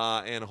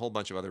 and a whole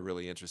bunch of other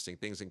really interesting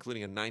things,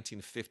 including a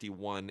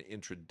 1951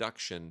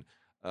 introduction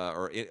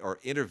or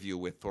interview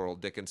with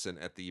Thorold Dickinson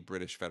at the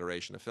British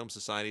Federation of Film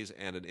Societies,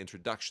 and an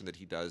introduction that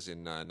he does in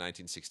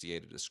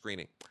 1968 at a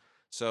screening.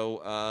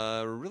 So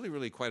really,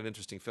 really quite an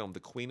interesting film. The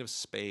Queen of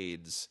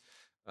Spades,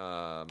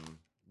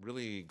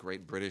 really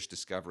great British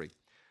discovery.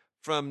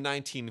 From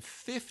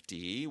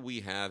 1950,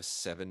 we have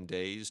 7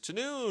 Days to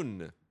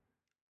Noon,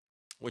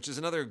 which is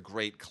another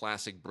great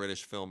classic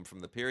British film from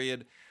the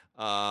period,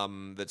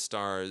 that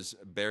stars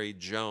Barry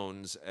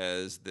Jones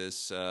as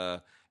this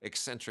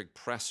eccentric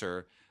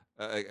professor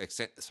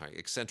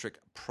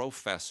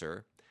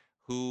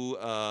who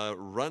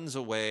runs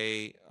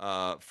away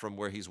from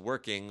where he's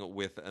working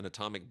with an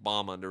atomic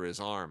bomb under his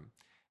arm.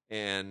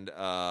 And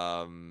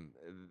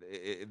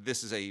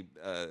this is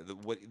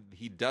what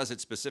he does it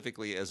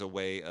specifically as a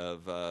way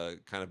of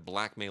kind of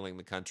blackmailing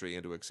the country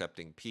into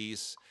accepting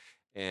peace,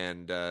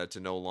 and to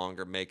no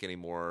longer make any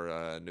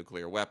more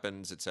nuclear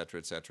weapons, et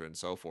cetera, and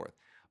so forth.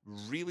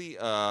 Really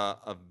a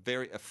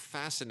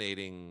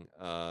fascinating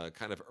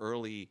kind of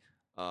early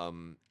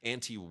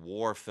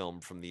anti-war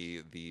film from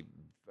the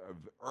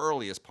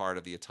earliest part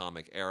of the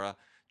atomic era,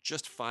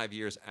 just 5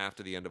 years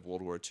after the end of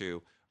World War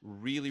II.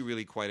 Really,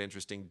 really quite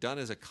interesting. Done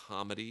as a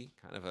comedy,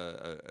 kind of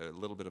a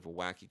little bit of a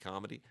wacky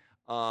comedy.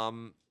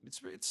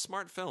 It's a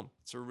smart film.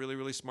 It's a really,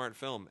 really smart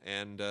film,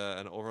 and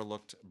an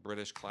overlooked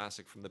British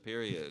classic from the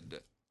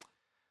period.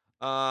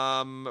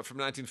 From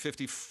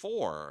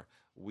 1954,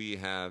 we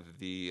have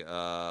the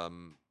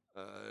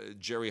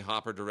Jerry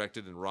Hopper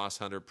directed and Ross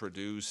Hunter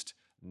produced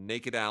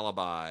Naked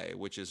Alibi,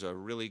 which is a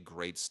really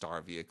great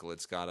star vehicle.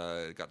 It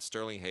got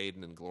Sterling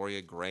Hayden and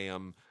Gloria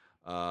Graham.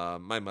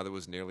 My mother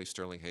was nearly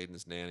Sterling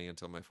Hayden's nanny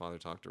until my father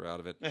talked her out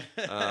of it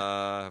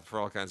for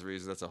all kinds of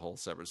reasons. That's a whole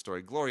separate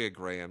story. Gloria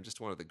Graham, just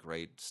one of the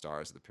great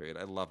stars of the period.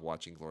 I love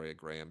watching Gloria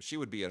Graham. She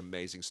would be an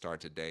amazing star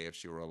today if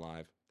she were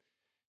alive.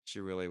 She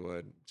really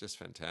would. Just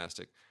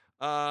fantastic.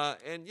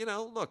 And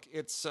look,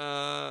 it's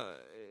kind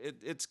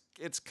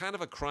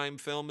of a crime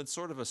film. It's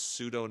sort of a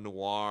pseudo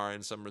noir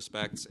in some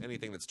respects.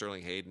 Anything that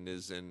Sterling Hayden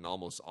is in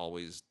almost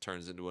always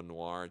turns into a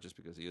noir, just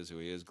because he is who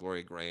he is.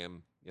 Gloria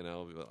Graham,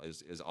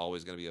 is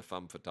always going to be a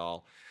femme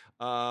fatale.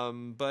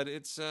 But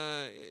it's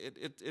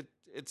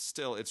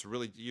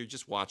really, you're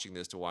just watching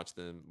this to watch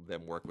them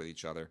work with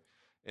each other.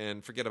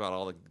 And forget about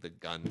all the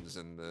guns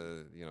and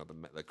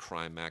the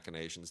crime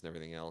machinations and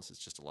everything else.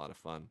 It's just a lot of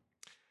fun.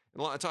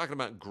 And talking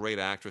about great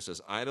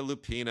actresses, Ida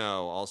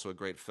Lupino, also a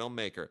great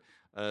filmmaker,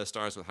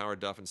 stars with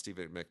Howard Duff and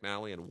Stephen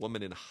McNally in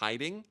Woman in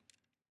Hiding.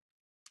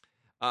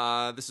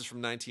 This is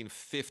from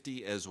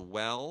 1950 as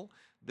well.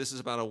 This is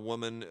about a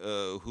woman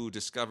who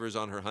discovers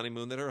on her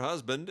honeymoon that her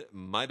husband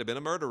might have been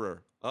a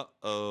murderer.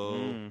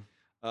 And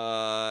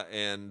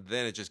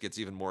then it just gets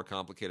even more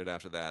complicated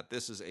after that.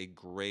 This is a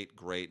great,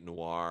 great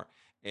noir.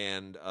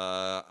 And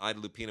Ida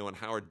Lupino and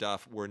Howard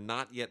Duff were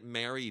not yet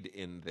married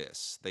in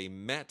this. They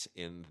met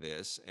in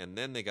this, and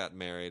then they got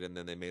married, and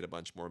then they made a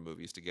bunch more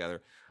movies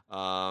together.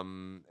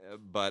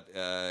 But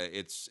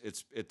it's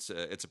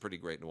a pretty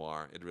great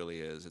noir. It really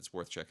is. It's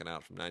worth checking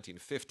out. From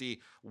 1950,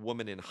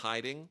 Woman in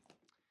Hiding,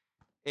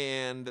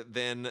 and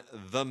then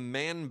The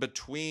Man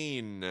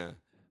Between.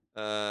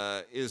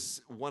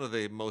 Is one of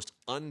the most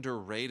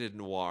underrated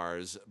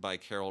noirs by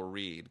Carol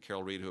Reed.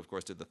 Carol Reed, who of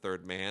course did The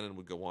Third Man and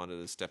would go on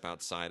to step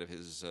outside of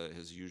his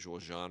usual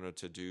genre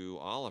to do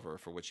Oliver,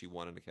 for which he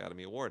won an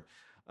Academy Award.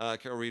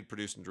 Carol Reed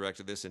produced and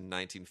directed this in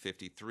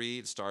 1953.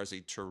 It stars a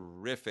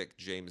terrific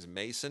James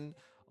Mason,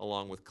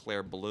 along with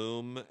Claire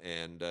Bloom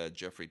and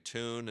Jeffrey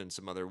Toone and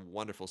some other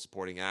wonderful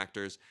supporting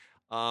actors.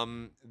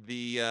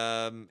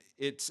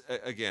 It's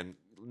again,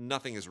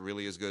 nothing is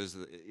really as good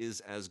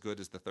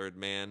as The Third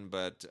Man,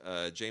 but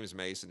James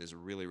Mason is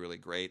really, really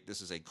great. This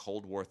is a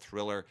Cold War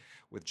thriller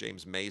with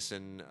James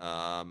Mason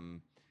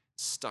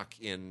stuck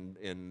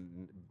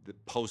in the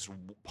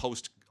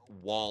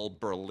post-wall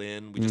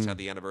Berlin. We just had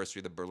the anniversary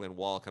of the Berlin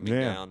Wall coming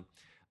down.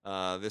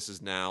 This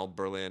is now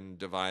Berlin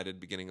divided,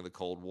 beginning of the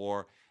Cold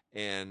War.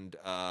 And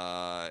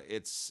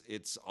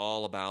it's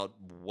all about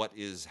what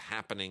is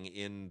happening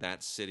in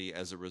that city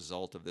as a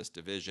result of this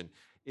division.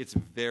 It's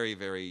very,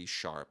 very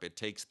sharp. It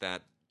takes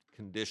that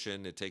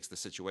condition, it takes the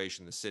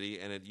situation in the city,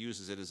 and it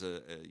uses it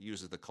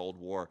uses the Cold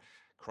War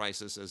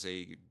crisis as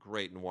a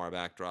great noir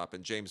backdrop.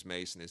 And James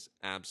Mason is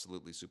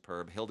absolutely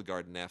superb.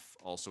 Hildegard Neff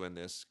also in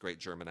this, great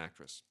German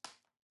actress.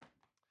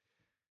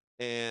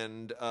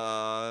 And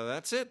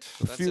that's it.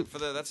 That's it for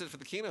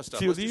the Kino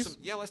stuff.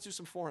 Let's do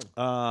some foreign.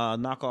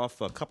 Knock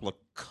off a couple of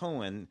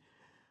Coen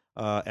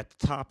at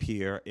the top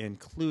here,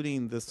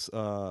 including this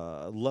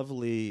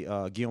lovely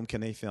Guillaume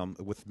Canet film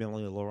with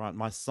Melanie Laurent,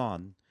 My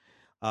Son.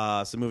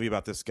 It's a movie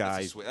about this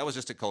guy. That was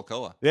just at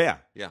Colcoa. Yeah.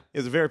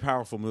 It's a very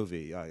powerful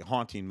movie, a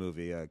haunting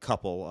movie. A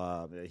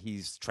couple,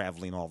 he's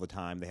traveling all the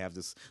time. They have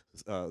this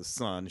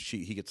son.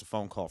 He gets a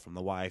phone call from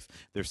the wife.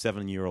 Their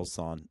 7-year-old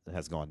son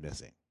has gone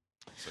missing.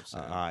 So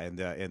and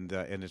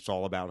it's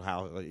all about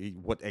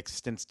what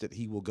extents that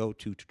he will go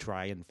to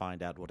try and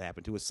find out what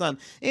happened to his son,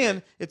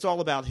 and it's all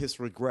about his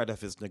regret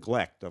of his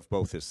neglect of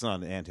both his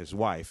son and his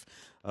wife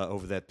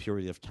over that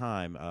period of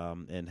time,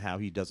 and how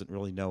he doesn't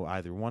really know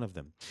either one of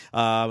them.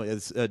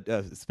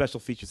 Special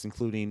features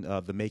including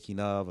the making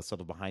of, a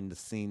sort of behind the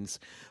scenes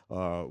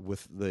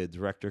with the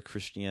director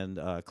Christian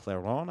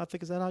Clairon. I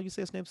think, is that how you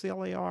say his name?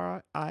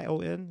 Clarion.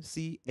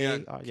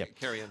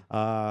 Carrion.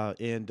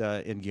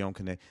 And Guillaume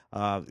Canet.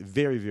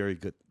 Very, very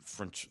good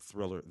French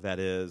thriller that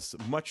is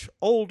much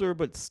older,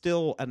 but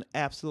still an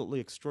absolutely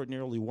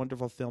extraordinarily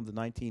wonderful film. The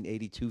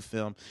 1982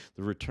 film,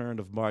 The Return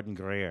of Martin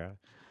Guerre.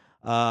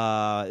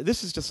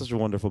 This is just such a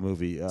wonderful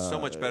movie. So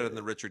much better than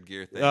the Richard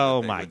Gere thing.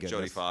 Oh my goodness,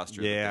 Jodie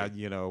Foster. Yeah,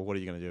 what are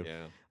you gonna do?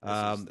 Yeah.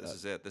 This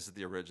is it. This is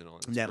the original.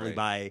 Natalie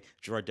by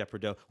Gerard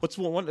Depardieu. What's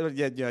one?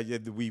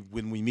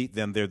 When we meet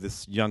them, they're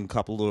this young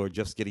couple who are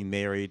just getting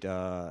married.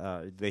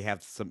 They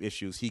have some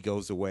issues. He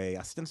goes away,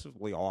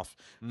 ostensibly off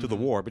to the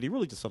war, but he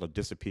really just sort of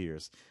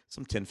disappears.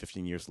 Some 10,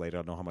 15 years later, I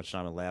don't know how much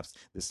time elapsed.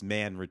 This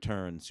man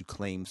returns who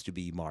claims to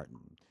be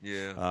Martin.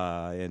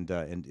 and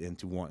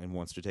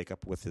wants to take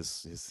up with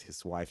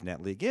his wife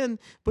Natalie again.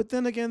 But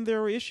then again,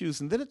 there are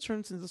issues, and then it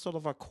turns into sort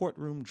of a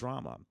courtroom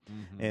drama,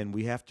 and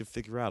we have to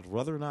figure out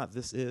whether or not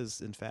this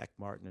is in fact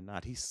Martin or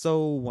not. He's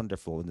so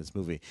wonderful in this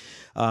movie.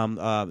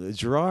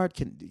 Gerard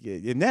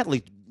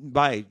Natalie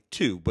by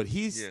two, but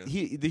he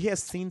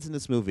has scenes in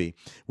this movie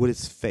with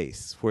his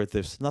face where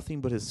there's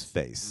nothing but his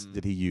face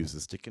that he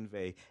uses to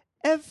convey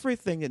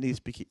everything that needs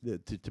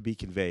to be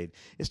conveyed.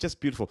 It's just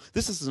beautiful.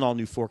 This is an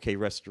all-new 4K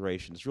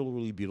restoration. It's really,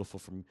 really beautiful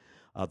from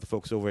the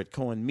folks over at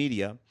Cohen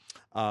Media,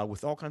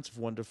 with all kinds of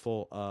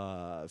wonderful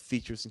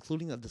features,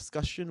 including a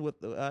discussion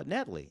with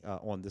Natalie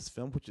on this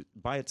film, which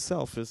by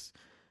itself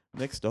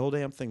makes the whole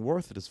damn thing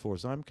worth it as far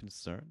as I'm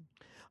concerned.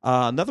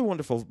 Another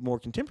wonderful, more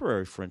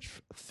contemporary French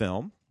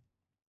film,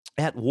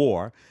 At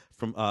War,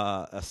 from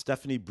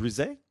Stephanie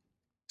Brisé.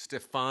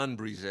 Stéphane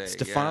Brisé.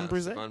 Stéphane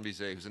Brisé? Stéphane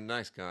Brisé. Who's a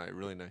nice guy,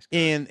 really nice guy.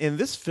 And in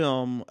this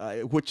film,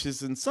 which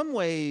is in some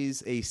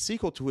ways a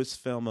sequel to his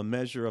film A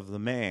Measure of the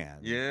Man.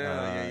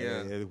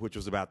 Which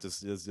was about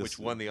this which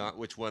won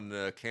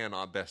the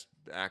Cannes Best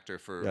Actor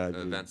for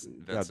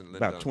Vincent Lindon.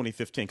 About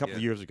 2015, a couple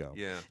of years ago.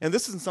 Yeah. And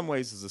this in some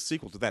ways is a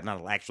sequel to that,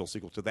 not an actual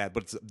sequel to that,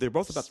 but they're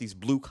both about these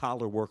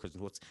blue-collar workers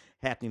and what's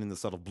happening in the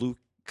sort of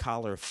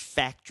blue-collar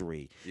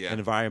factory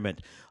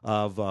environment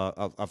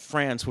of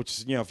France, which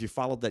is, if you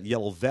followed that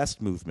yellow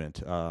vest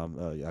movement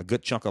a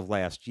good chunk of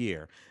last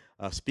year,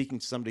 speaking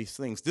to some of these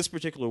things. This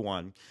particular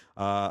one,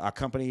 a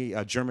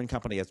German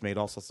company, has made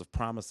all sorts of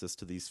promises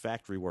to these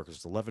factory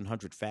workers,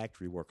 1,100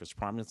 factory workers,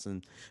 promised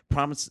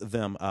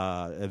them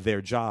their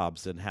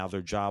jobs and how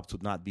their jobs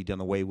would not be done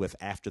away with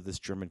after this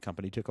German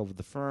company took over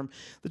the firm.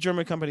 The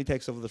German company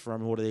takes over the firm,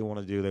 and what do they want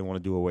to do? They want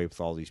to do away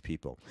with all these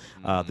people.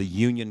 The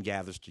union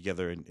gathers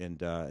together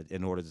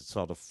in order to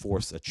sort of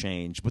force a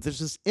change, but there's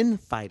this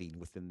infighting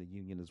within the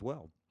union as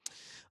well.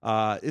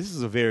 This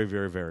is a very,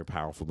 very, very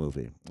powerful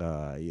movie.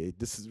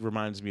 This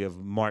reminds me of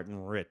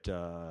Martin Ritt,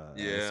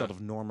 sort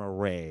of Norma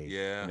Ray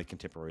in a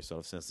contemporary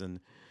sort of sense.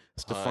 And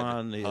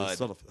Stefan is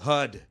sort of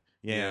HUD,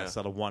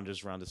 sort of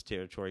wanders around this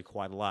territory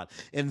quite a lot.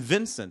 And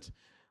Vincent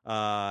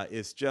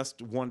is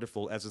just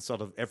wonderful as a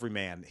sort of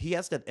everyman. He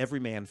has that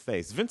everyman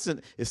face.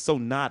 Vincent is so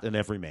not an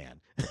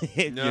everyman.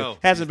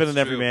 Hasn't been an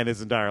everyman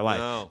his entire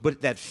life.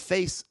 But that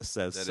face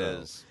says that so.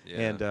 Is,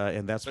 and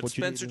that's but what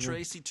Spencer you need.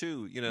 Tracy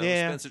too.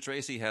 Spencer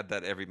Tracy had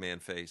that everyman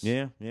face.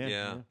 Yeah.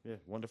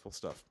 Wonderful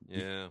stuff.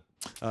 Yeah.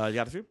 You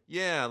got a few?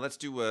 Yeah, let's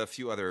do a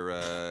few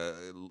other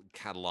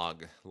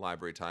catalog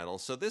library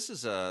titles. So this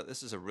is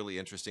a really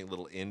interesting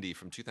little indie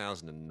from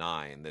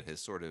 2009 that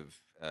has sort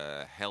of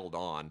held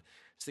on.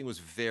 This thing was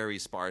very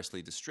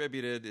sparsely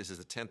distributed. This is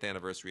the 10th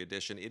anniversary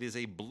edition. It is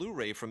a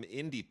Blu-ray from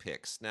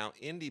IndiePix. Now,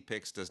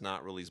 IndiePix does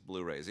not release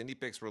Blu-rays.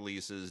 IndiePix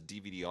releases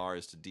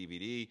DVD-Rs to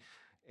DVD,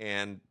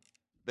 and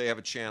they have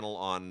a channel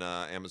on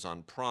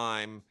Amazon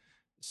Prime.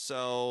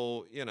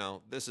 So,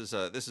 this is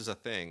a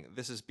thing.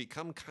 This has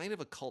become kind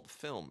of a cult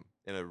film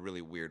in a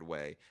really weird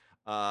way.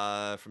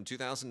 From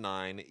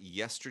 2009,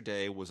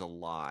 Yesterday Was a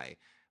Lie.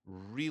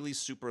 Really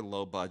super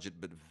low budget,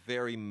 but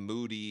very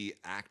moody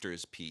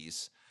actors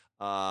piece.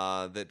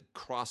 That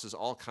crosses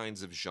all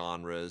kinds of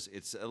genres.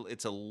 It's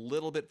a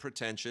little bit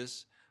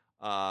pretentious.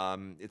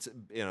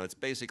 It's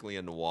basically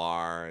a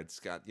noir. It's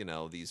got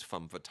these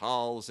femme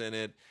fatales in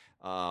it.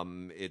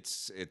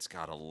 It's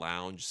got a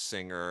lounge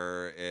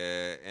singer,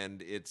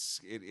 and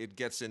it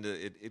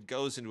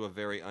goes into a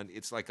very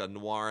it's like a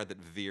noir that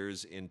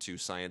veers into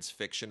science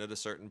fiction at a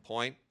certain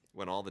point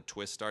when all the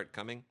twists start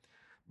coming.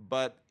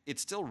 But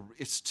it's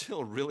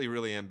still really,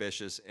 really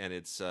ambitious, and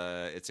it's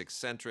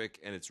eccentric,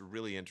 and it's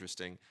really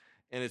interesting.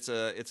 And it's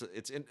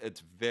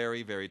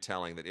very, very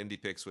telling that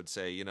IndiePix would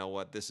say, you know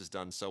what, this is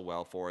done so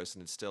well for us,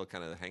 and it still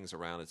kind of hangs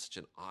around. It's such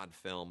an odd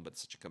film, but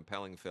such a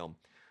compelling film.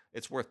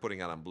 It's worth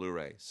putting out on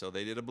Blu-ray. So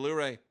they did a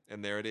Blu-ray,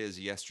 and there it is.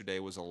 Yesterday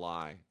Was a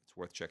Lie. It's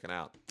worth checking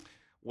out.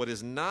 What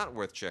is not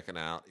worth checking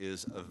out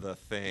is The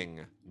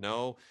Thing.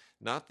 No,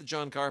 not the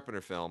John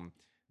Carpenter film.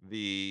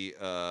 The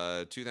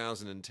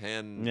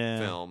 2010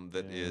 film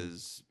that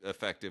is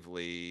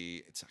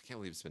effectively, I can't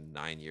believe it's been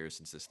 9 years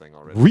since this thing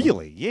already.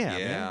 Really? Yeah.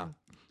 Man.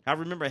 I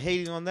remember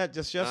hating on that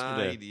just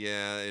yesterday.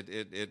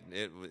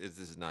 This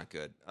is not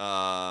good.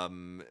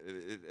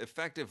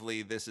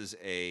 Effectively, this is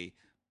a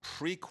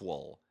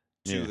prequel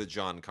to the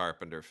John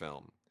Carpenter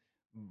film,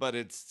 but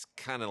it's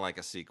kind of like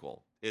a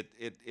sequel.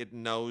 It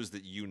knows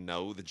that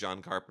the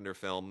John Carpenter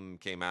film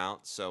came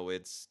out, so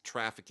it's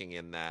trafficking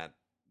in that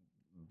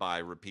by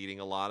repeating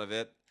a lot of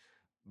it,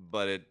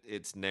 but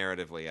it's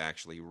narratively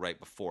actually right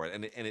before it,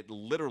 and it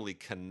literally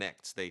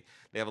connects. They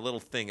have a little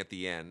thing at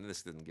the end.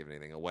 This didn't give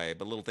anything away,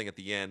 but a little thing at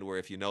the end where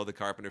if you know the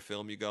Carpenter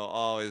film, you go,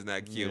 "Oh, isn't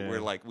that cute?"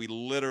 We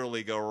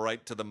literally go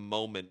right to the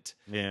moment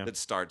that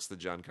starts the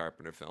John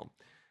Carpenter film.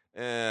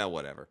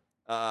 Whatever.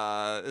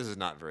 This is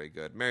not very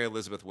good. Mary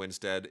Elizabeth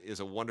Winstead is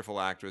a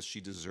wonderful actress.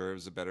 She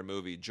deserves a better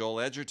movie.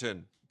 Joel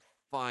Edgerton,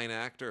 fine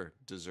actor,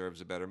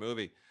 deserves a better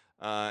movie.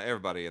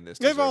 Everybody in this.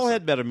 They've all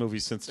had better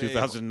movies since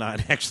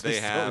 2009, actually. They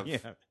have.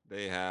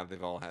 They have.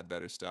 They've all had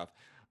better stuff.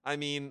 I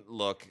mean,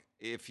 look,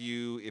 if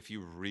you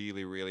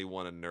really really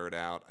want to nerd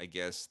out, I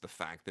guess the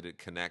fact that it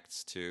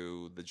connects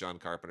to the John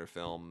Carpenter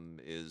film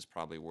is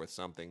probably worth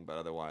something, but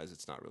otherwise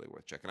it's not really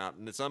worth checking out.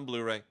 And it's on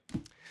Blu-ray.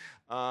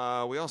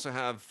 We also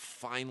have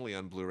finally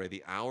on Blu-ray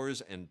The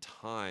Hours and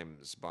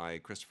Times by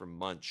Christopher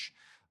Munch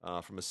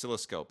from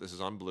Oscilloscope. This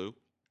is on Blue.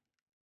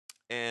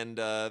 And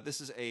this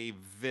is a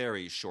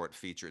very short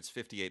feature. It's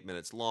 58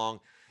 minutes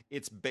long.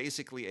 It's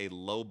basically a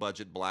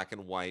low-budget black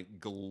and white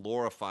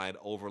glorified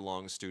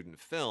overlong student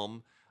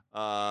film,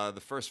 the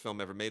first film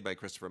ever made by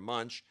Christopher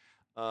Munch,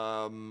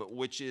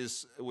 which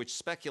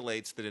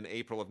speculates that in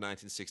April of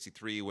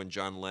 1963, when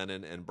John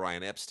Lennon and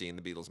Brian Epstein,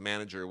 the Beatles'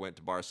 manager, went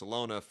to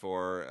Barcelona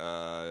for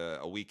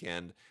a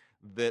weekend,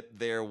 that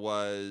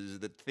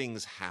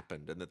things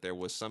happened and that there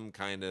was some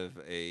kind of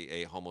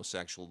a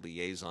homosexual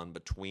liaison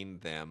between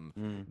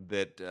them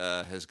that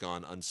has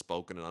gone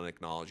unspoken and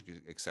unacknowledged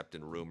except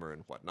in rumor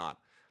and whatnot.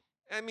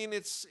 I mean,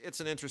 it's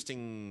an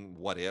interesting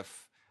what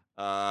if.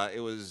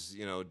 It was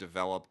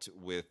developed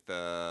with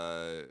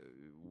very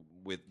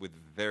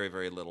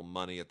very little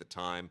money at the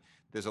time.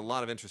 There's a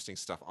lot of interesting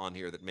stuff on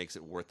here that makes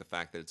it worth the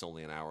fact that it's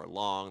only an hour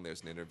long.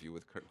 There's an interview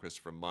with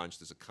Christopher Munch.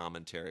 There's a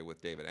commentary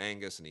with David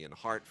Angus and Ian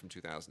Hart from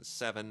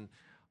 2007.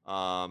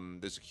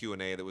 There's a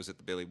Q&A that was at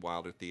the Billy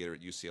Wilder Theater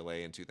at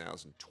UCLA in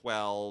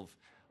 2012.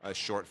 A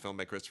short film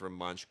by Christopher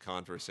Munch,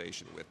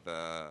 Conversation with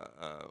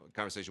a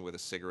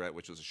Cigarette,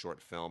 which was a short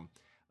film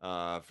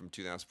from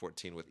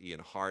 2014 with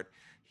Ian Hart.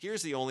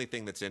 Here's the only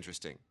thing that's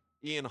interesting.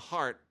 Ian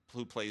Hart,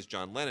 who plays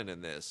John Lennon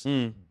in this,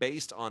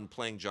 based on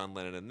playing John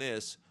Lennon in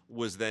this,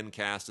 was then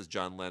cast as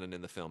John Lennon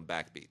in the film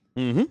Backbeat.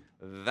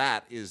 Mm-hmm.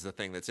 That is the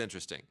thing that's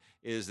interesting,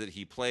 is that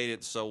he played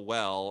it so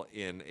well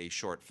in a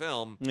short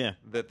film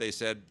that they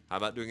said, how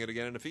about doing it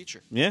again in a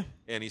feature? Yeah.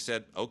 And he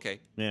said, okay.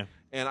 Yeah.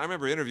 And I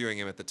remember interviewing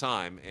him at the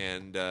time,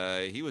 and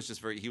he was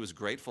he was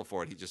grateful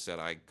for it. He just said,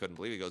 I couldn't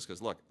believe it. He goes,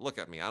 because look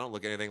at me. I don't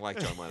look anything like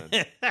John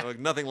Lennon. I look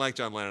nothing like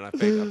John Lennon. I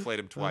played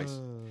him twice.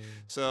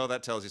 So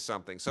that tells you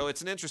something. So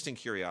it's an interesting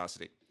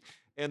curiosity.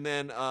 And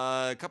then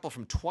a couple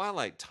from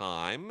Twilight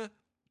Time.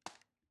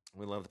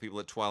 We love the people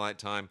at Twilight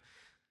Time.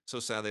 So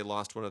sad they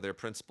lost one of their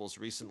principals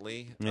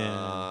recently.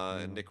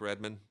 Nick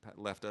Redman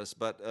left us.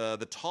 But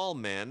The Tall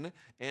Men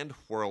and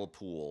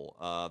Whirlpool.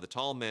 The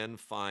Tall Men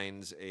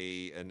finds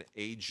an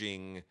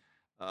aging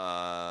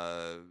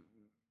Clark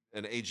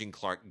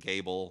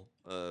Gable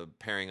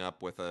pairing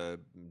up with a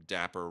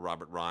dapper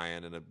Robert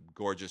Ryan and a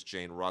gorgeous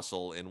Jane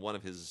Russell in one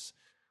of his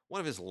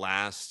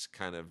last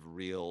kind of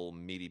real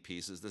meaty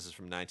pieces. This is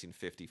from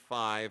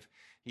 1955.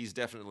 He's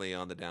definitely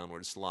on the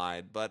downward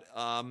slide, but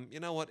you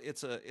know what?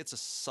 It's a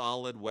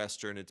solid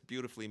Western. It's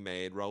beautifully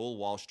made. Raoul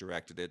Walsh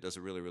directed it, does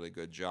a really, really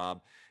good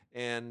job.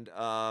 And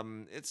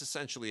it's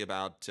essentially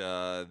about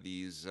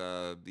these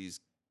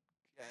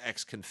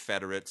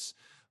ex-Confederates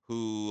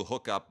who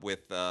hook up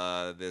with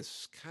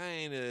this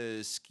kind of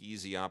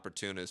skeezy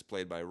opportunist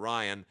played by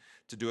Ryan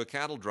to do a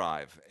cattle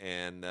drive.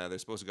 And they're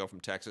supposed to go from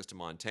Texas to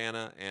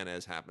Montana. And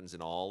as happens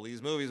in all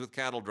these movies with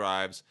cattle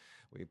drives,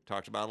 we've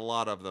talked about a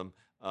lot of them,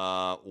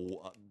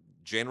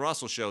 Jane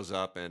Russell shows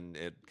up, and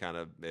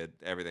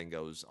everything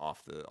goes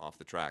off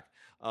the track.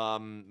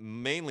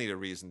 Mainly the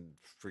reason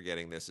for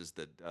getting this is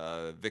that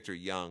Victor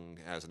Young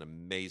has an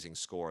amazing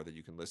score that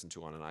you can listen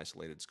to on an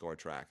isolated score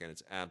track, and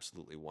it's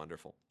absolutely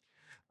wonderful.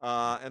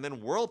 And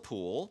then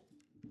Whirlpool,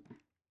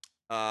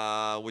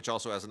 which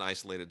also has an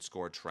isolated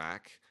score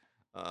track,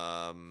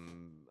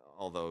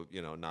 although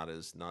not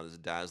as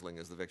dazzling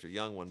as the Victor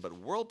Young one. But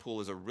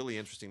Whirlpool is a really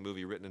interesting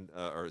movie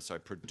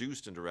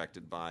produced and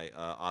directed by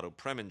Otto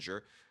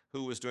Preminger,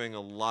 who was doing a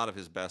lot of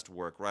his best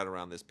work right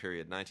around this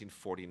period,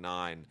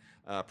 1949.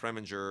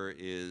 Preminger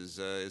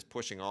is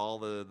pushing all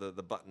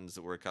the buttons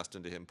that we're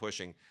accustomed to him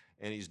pushing,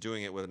 and he's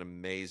doing it with an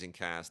amazing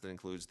cast that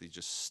includes the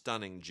just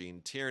stunning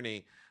Gene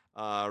Tierney,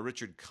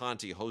 Richard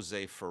Conte,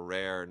 Jose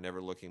Ferrer,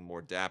 never looking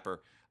more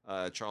dapper,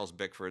 Charles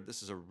Bickford.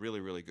 This is a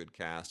really, really good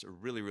cast, a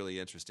really, really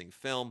interesting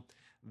film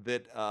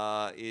that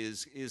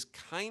is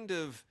kind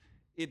of,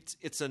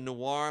 it's a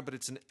noir, but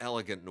it's an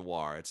elegant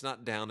noir. It's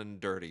not down and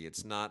dirty.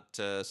 It's not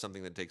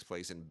something that takes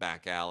place in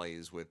back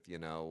alleys with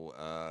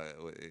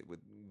with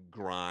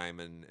grime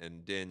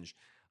and dinge.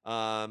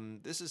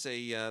 This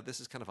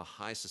is kind of a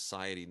high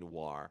society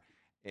noir.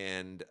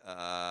 And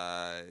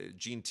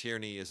Gene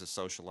Tierney is a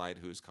socialite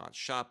who's caught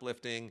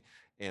shoplifting,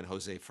 and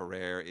Jose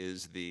Ferrer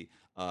is the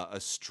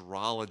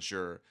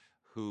astrologer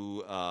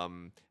who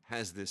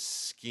has this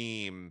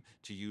scheme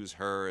to use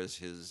her as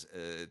his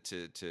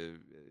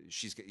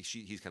she's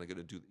kind of going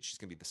to do. She's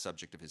going to be the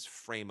subject of his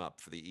frame up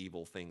for the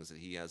evil things that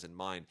he has in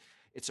mind.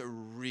 It's a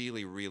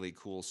really, really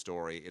cool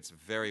story. It's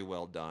very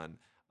well done.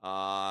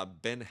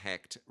 Ben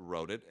Hecht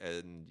wrote it,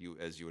 and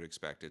as you would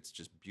expect, it's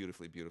just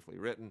beautifully, beautifully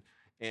written.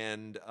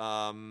 And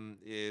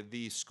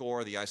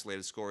the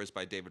isolated score is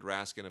by David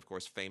Raskin, of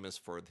course, famous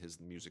for his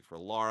music for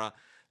Laura.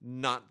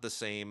 Not the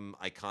same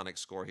iconic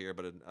score here,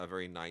 but a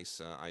very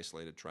nice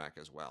isolated track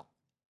as well.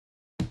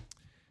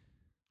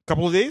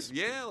 Couple of these?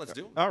 Yeah, let's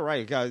do it. All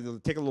right, guys,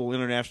 take a little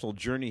international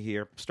journey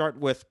here. Start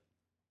with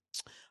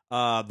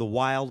The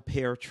Wild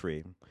Pear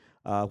Tree,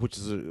 which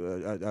is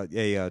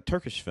a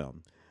Turkish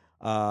film.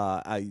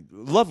 A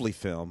lovely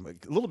film, a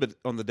little bit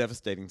on the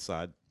devastating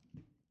side.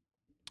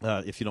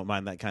 If you don't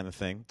mind that kind of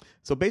thing.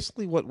 So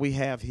basically, what we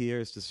have here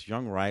is this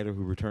young writer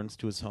who returns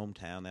to his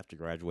hometown after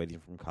graduating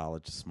from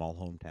college, a small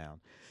hometown,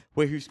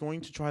 where he's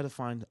going to try to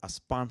find a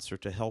sponsor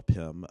to help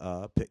him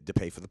to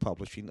pay for the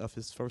publishing of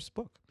his first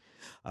book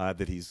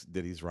that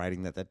he's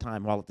writing at that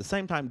time, while at the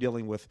same time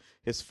dealing with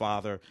his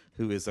father,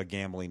 who is a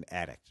gambling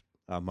addict,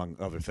 among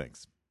other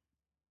things.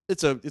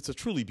 It's a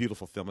truly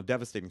beautiful film, a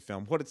devastating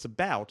film. What it's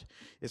about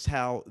is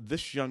how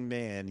this young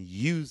man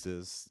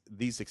uses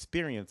these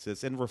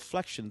experiences and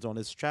reflections on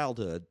his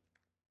childhood,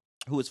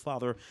 who his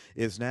father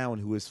is now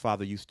and who his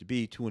father used to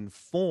be, to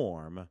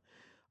inform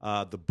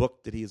the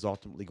book that he is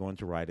ultimately going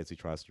to write as he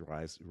tries to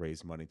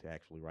raise money to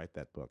actually write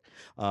that book.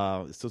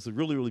 So it's a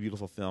really, really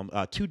beautiful film.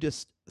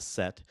 2-disc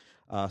set.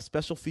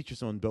 Special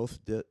features on both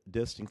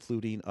discs,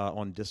 including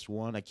on disc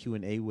 1, a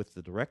Q&A with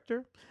the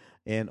director,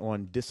 and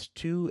on disc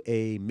 2,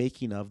 a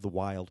making of The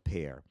Wild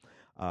Pear.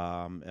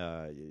 Some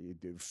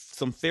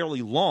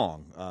fairly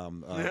long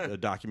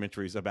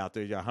documentaries about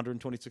the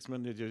 126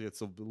 minutes.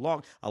 It's a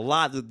lot.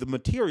 The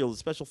material, the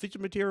special feature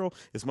material,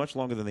 is much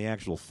longer than the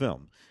actual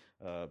film.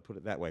 Put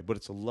it that way. But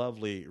it's a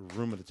lovely,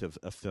 ruminative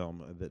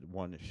film that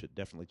one should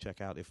definitely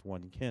check out if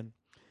one can.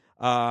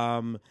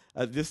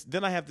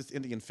 Then I have this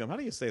Indian film. How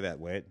do you say that,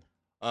 Wade?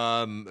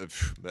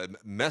 Mesampur,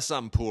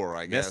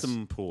 I guess.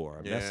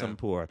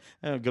 Mesampur.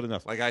 Good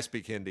enough. Like I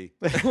speak Hindi.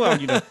 Well,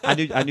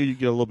 I knew you'd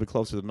get a little bit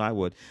closer than I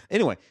would.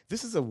 Anyway,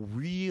 this is a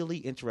really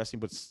interesting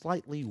but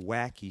slightly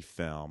wacky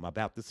film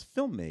about this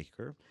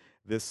filmmaker,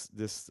 this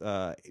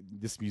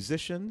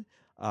musician,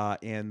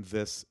 and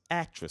this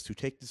actress who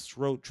take this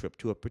road trip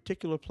to a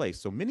particular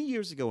place. So many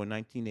years ago in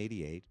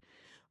 1988,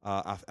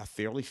 a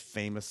fairly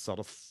famous sort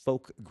of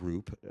folk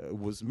group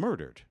was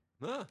murdered.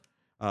 Huh.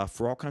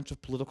 For all kinds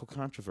of political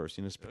controversy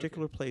in this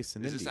particular place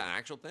in India. Is this an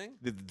actual thing?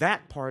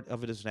 That part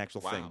of it is an actual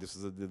thing. This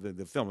is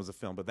the film is a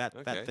film, but that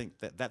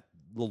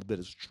little bit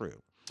is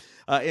true.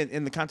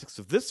 In the context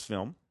of this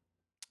film,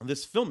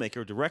 this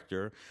filmmaker,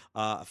 director,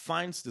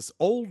 finds this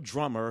old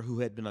drummer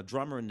who had been a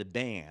drummer in the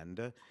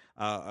band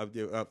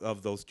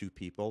of those two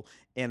people,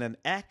 and an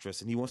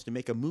actress, and he wants to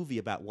make a movie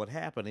about what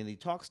happened. And he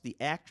talks the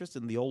actress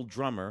and the old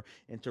drummer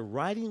into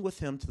riding with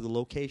him to the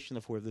location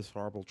of where this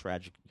horrible,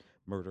 tragic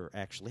murder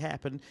actually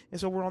happened. And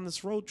so we're on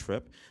this road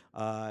trip.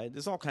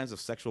 There's all kinds of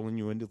sexual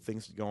innuendo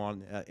things to go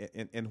on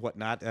and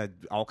whatnot.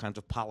 All kinds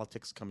of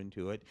politics come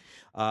into it.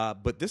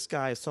 But this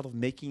guy is sort of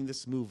making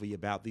this movie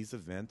about these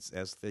events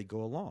as they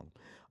go along.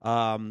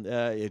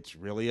 It's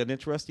really an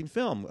interesting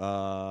film,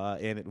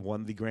 and it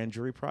won the Grand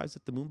Jury Prize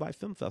at the Mumbai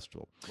Film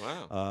Festival.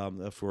 Wow!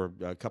 For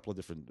a couple of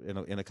different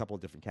in a couple of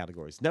different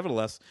categories.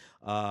 Nevertheless,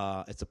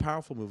 it's a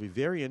powerful movie,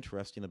 very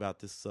interesting about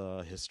this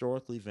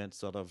historical event,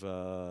 sort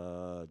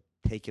of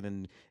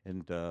taken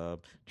and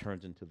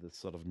turned into this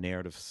sort of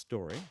narrative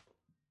story.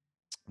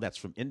 That's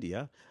from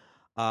India.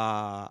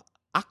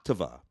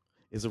 Octava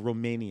is a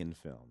Romanian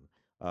film.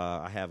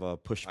 I have a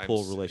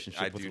push-pull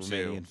relationship with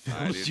Romanian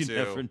films. You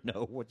never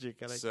know what you're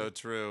gonna get.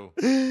 True.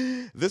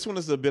 This one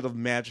is a bit of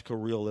magical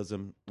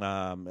realism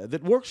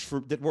that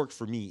works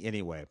for me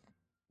anyway.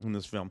 In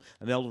this film,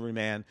 an elderly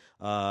man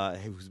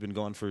who's been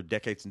gone for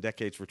decades and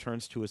decades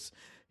returns to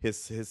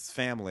his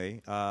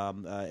family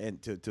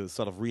and to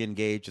sort of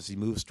re-engage as he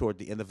moves toward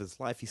the end of his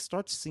life. He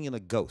starts seeing a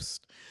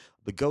ghost,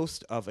 the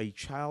ghost of a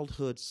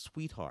childhood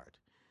sweetheart,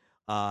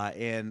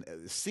 and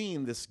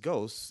seeing this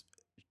ghost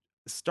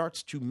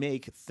starts to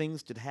make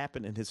things that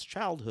happened in his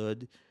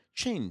childhood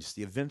change.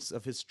 The events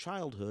of his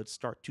childhood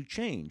start to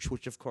change,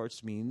 which of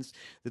course means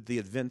that the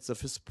events of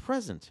his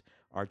present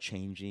are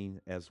changing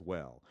as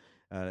well.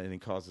 And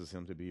it causes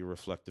him to be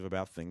reflective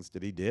about things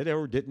that he did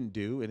or didn't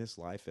do in his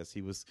life as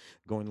he was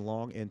going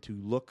along, and to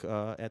look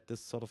at this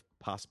sort of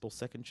possible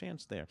second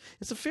chance there.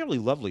 It's a fairly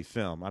lovely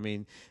film. I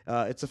mean,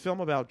 it's a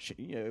film about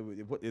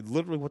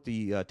literally what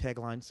the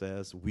tagline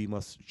says: we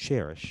must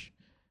cherish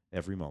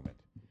every moment.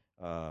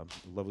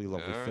 Lovely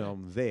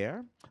film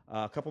there.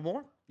 A couple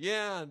more?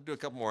 Yeah, do a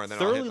couple more, and then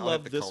Thoroughly I'll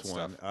love hit the this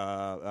cult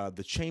one,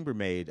 The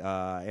Chambermaid,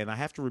 and I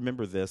have to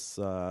remember this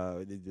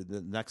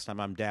the next time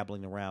I'm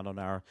dabbling around on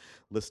our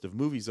list of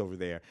movies over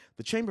there.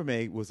 The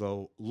Chambermaid was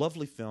a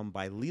lovely film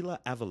by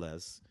Leila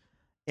Avilés,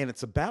 and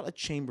it's about a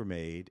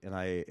chambermaid in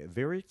a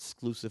very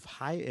exclusive,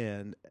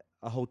 high-end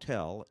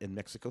hotel in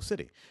Mexico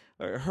City.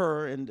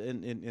 Her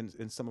and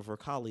some of her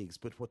colleagues.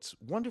 But what's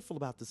wonderful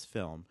about this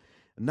film,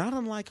 not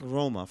unlike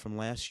Roma from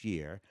last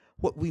year,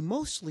 what we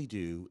mostly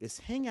do is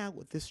hang out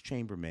with this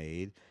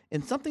chambermaid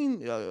in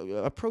something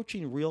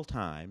approaching real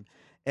time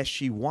as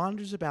she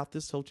wanders about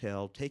this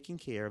hotel taking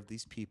care of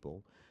these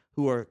people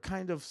who are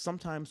kind of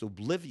sometimes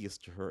oblivious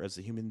to her as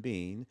a human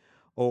being,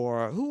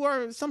 or who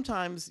are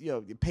sometimes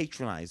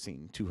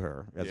patronizing to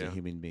her as a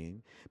human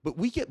being. But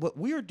what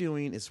we're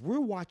doing is we're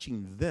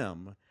watching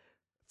them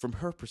from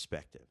her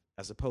perspective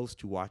as opposed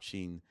to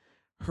watching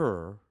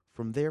her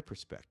from their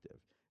perspective.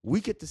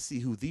 We get to see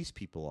who these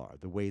people are,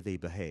 the way they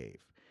behave,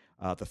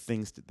 the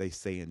things that they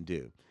say and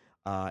do.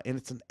 And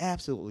it's an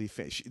absolutely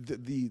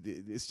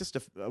it's just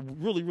a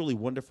really really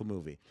wonderful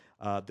movie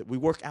that we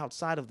work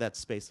outside of that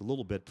space a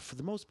little bit, but for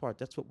the most part,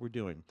 that's what we're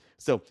doing.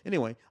 So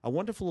anyway, a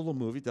wonderful little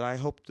movie that I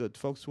hope that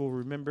folks will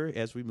remember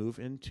as we move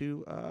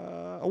into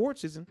award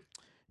season.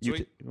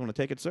 You want to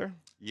take it, sir?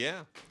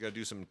 Yeah, gotta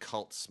do some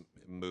cult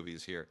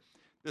movies here.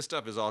 This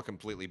stuff is all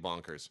completely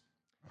bonkers.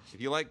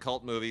 If you like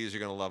cult movies, you're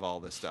going to love all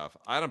this stuff.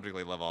 I don't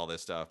particularly love all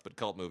this stuff, but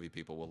cult movie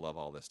people will love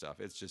all this stuff.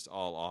 It's just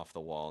all off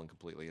the wall and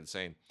completely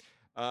insane.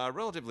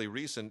 Relatively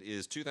recent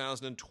is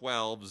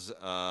 2012's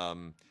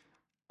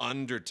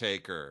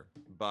Undertaker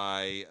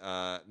by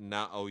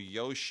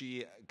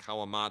Naoyoshi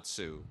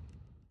Kawamatsu.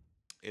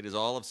 It is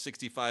all of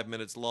 65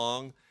 minutes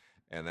long,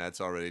 and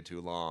that's already too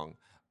long.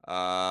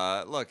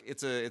 Look,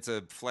 it's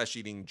a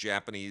flesh-eating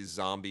Japanese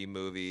zombie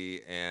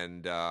movie,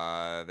 and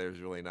there's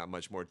really not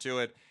much more to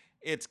it.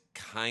 It's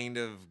kind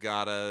of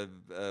got a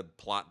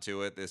plot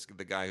to it.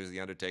 The guy who's the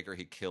Undertaker,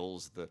 he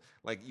kills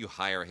you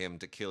hire him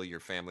to kill your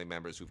family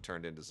members who've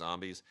turned into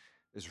zombies.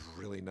 There's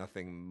really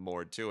nothing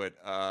more to it.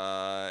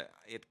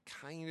 It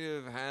kind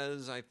of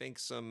has, I think,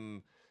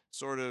 some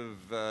sort of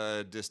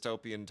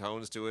dystopian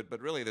tones to it,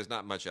 but really there's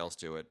not much else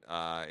to it.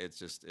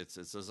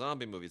 It's a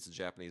zombie movie. It's a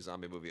Japanese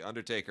zombie movie,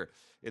 Undertaker.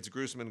 It's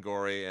gruesome and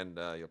gory, and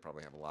you'll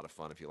probably have a lot of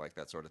fun if you like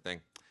that sort of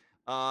thing.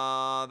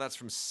 That's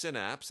from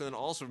Synapse, and then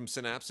also from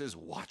Synapse is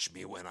 "Watch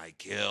Me When I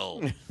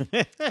Kill,"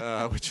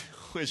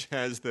 which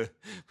has this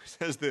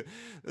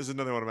is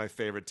another one of my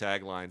favorite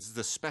taglines. It's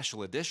the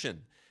special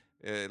edition.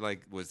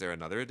 Was there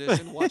another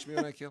edition? "Watch Me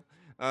When I Kill."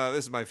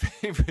 This is my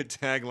favorite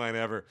tagline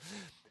ever.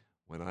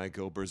 When I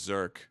go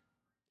berserk,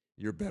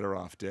 you're better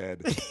off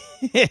dead.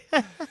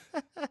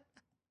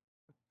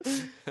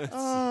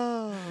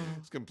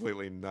 It's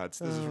completely nuts.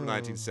 This is from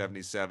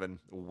 1977.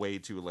 Way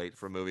too late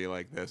for a movie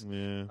like this.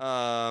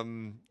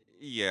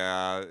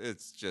 Yeah,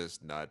 it's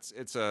just nuts.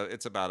 It's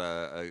about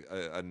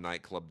a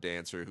nightclub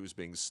dancer who's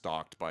being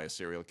stalked by a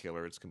serial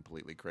killer. It's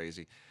completely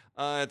crazy.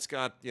 It's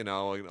got an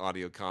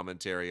audio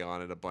commentary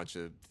on it, a bunch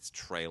of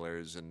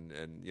trailers, and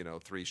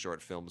 3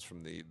 short films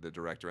from the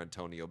director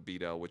Antonio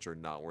Bito, which are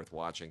not worth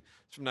watching.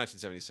 It's from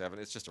 1977.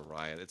 It's just a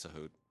riot. It's a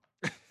hoot.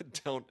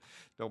 Don't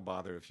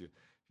bother if you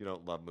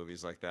don't love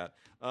movies like that.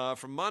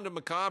 From Mondo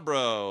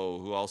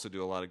Macabro, who also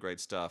do a lot of great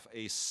stuff,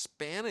 a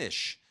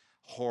Spanish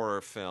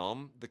horror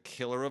film, The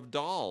Killer of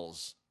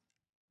Dolls.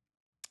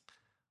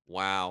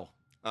 Wow.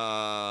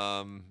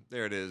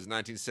 There it is,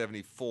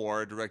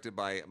 1974, directed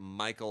by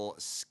Michael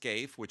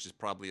Scaife, which is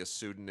probably a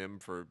pseudonym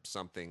for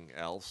something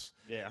else.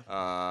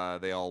 Yeah.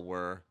 They all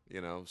were,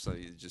 so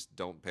you just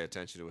don't pay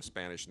attention to a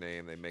Spanish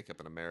name. They make up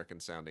an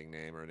American-sounding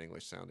name or an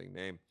English-sounding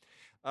name.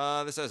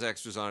 This has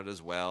extras on it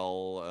as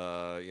well.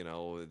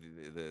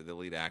 The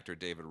lead actor,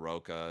 David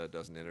Roca,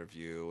 does an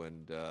interview,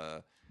 and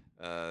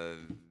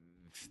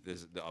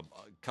there's a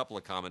couple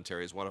of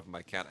commentaries, one of them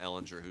by Kat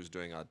Ellinger, who's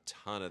doing a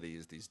ton of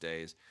these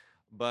days.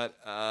 But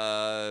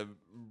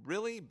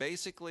really,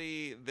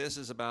 basically, this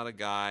is about a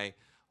guy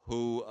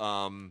who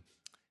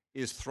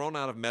is thrown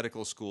out of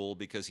medical school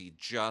because he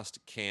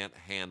just can't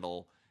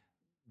handle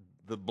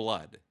the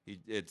blood.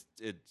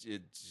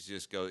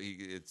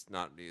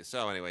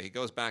 So anyway, he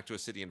goes back to a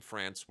city in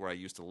France where I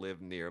used to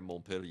live near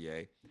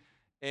Montpellier,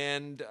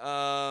 and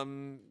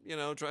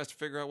tries to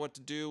figure out what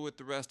to do with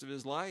the rest of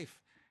his life.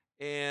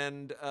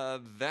 And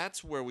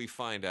that's where we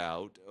find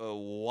out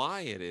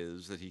why it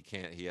is that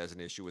he has an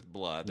issue with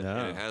blood. Yeah.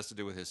 And it has to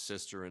do with his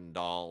sister and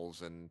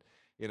dolls, and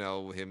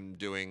him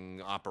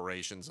doing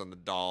operations on the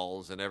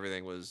dolls, and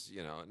everything was,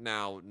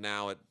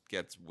 now it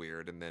gets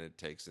weird, and then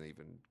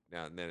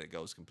and then it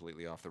goes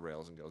completely off the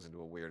rails and goes into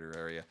a weirder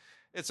area.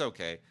 It's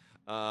okay.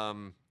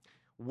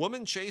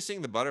 Woman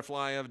Chasing the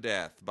Butterfly of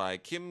Death by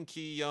Kim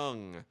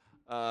Ki-young.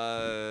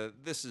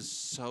 This is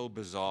so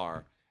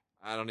bizarre.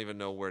 I don't even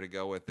know where to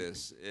go with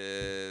this.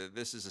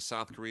 This is a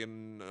South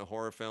Korean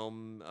horror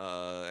film,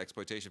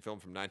 exploitation film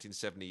from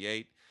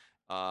 1978.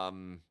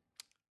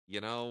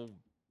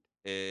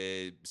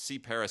 See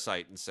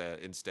Parasite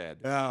instead.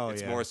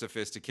 It's more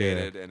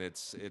sophisticated, and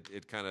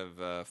it kind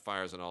of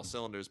fires on all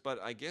cylinders. But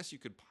I guess you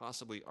could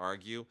possibly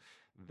argue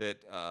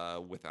that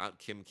without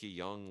Kim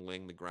Ki-young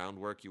laying the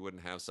groundwork, you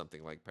wouldn't have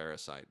something like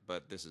Parasite.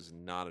 But this is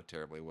not a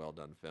terribly well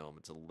done film.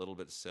 It's a little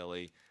bit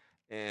silly,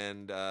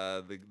 and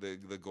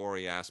the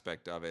gory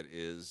aspect of it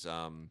is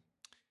not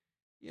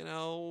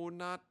all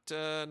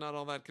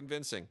that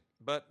convincing.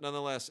 But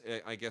nonetheless,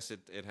 I guess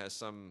it has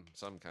some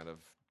kind of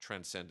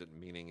transcendent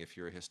meaning if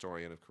you're a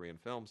historian of Korean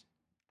films.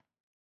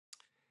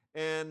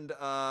 And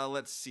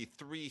let's see,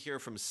 3 here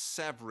from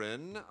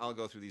Severin. I'll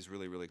go through these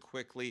really, really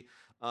quickly.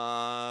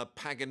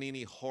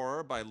 Paganini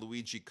Horror by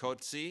Luigi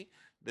Cozzi.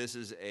 This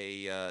is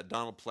a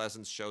Donald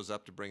Pleasance shows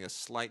up to bring a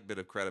slight bit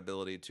of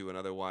credibility to an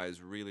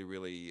otherwise really,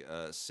 really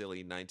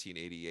silly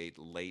 1988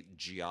 late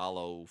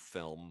Giallo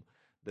film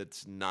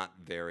that's not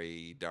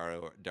very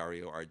Dario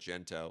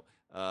Argento.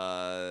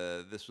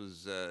 This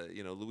was,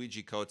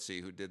 Luigi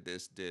Cozzi, who did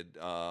this, did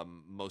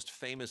most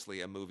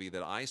famously a movie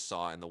that I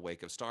saw in the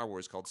wake of Star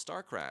Wars called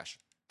Star Crash,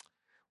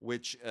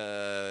 which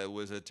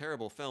was a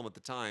terrible film at the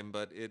time,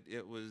 but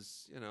it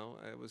was, you know,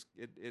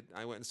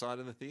 I went and saw it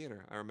in the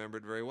theater. I remember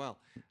it very well.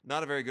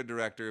 Not a very good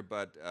director,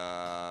 but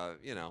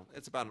you know,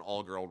 it's about an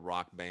all-girl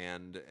rock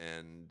band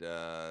and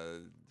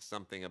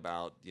something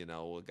about, you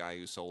know, a guy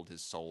who sold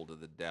his soul to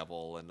the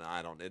devil, and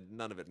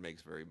none of it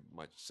makes very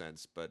much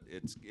sense, but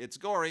it's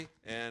gory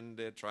and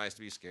it tries to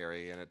be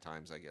scary, and at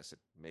times I guess it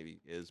maybe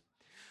is.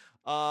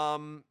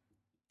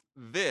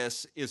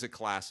 This is a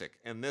classic,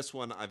 and this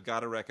one I've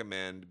got to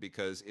recommend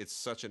because it's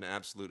such an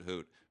absolute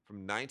hoot. From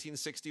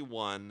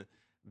 1961,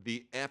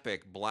 the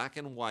epic black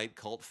and white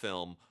cult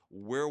film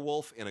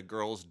Werewolf in a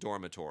Girl's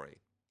Dormitory.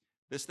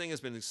 This thing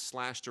has been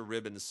slashed to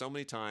ribbons so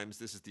many times.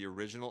 This is the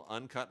original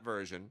uncut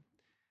version,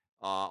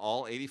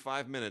 all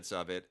 85 minutes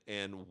of it,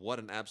 and what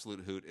an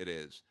absolute hoot it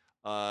is.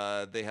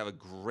 They have a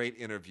great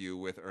interview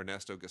with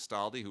Ernesto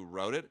Gastaldi, who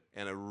wrote it,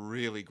 and a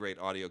really great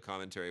audio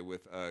commentary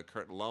with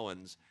Kurt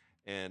Lowens,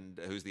 and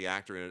who's the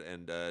actor in it,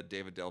 and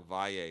David Del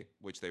Valle,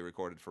 which they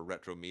recorded for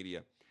Retro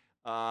Media.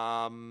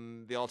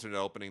 The alternate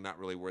opening, not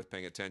really worth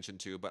paying attention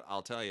to, but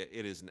I'll tell you,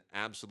 it is an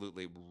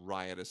absolutely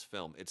riotous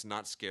film. It's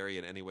not scary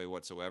in any way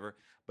whatsoever,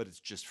 but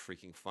it's just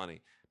freaking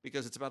funny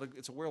because it's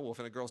a werewolf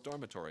in a girl's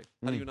dormitory.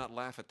 How do you not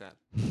laugh at that?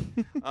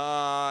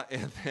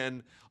 And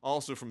then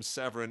also from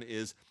Severin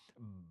is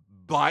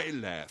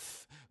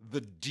Byleth,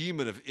 the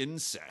demon of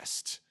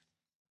incest.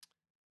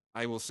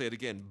 I will say it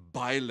again,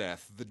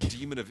 Byleth, the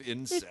demon of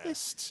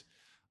incest.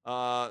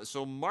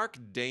 So Mark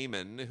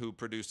Damon, who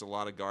produced a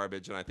lot of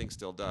garbage, and I think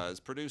still does,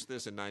 produced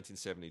this in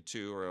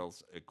 1972, or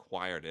else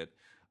acquired it.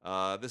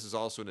 This is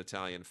also an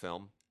Italian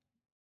film.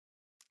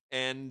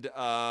 And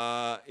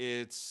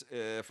it's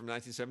from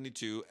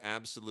 1972,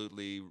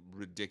 absolutely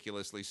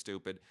ridiculously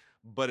stupid,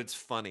 but it's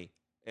funny.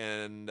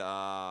 And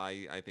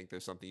I think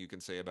there's something you can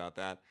say about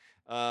that.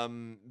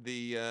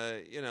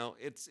 You know,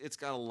 it's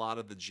got a lot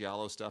of the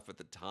giallo stuff at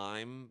the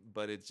time,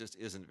 but it just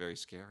isn't very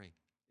scary.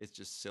 It's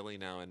just silly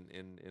now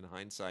in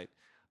hindsight.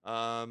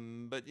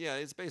 But yeah,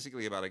 it's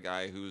basically about a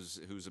guy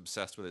who's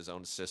obsessed with his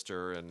own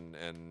sister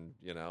and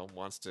you know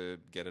wants to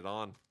get it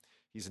on.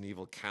 He's an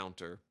evil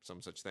count or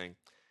some such thing.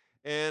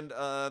 And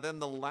then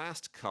the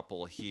last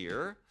couple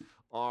here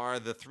are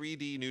the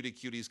 3D Nudie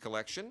Cuties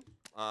collection.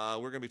 We're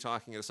going to be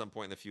talking at some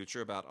point in the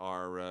future about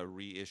our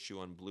reissue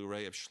on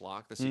Blu-ray of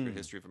Schlock, The Secret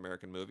History of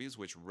American Movies,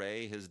 which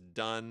Ray has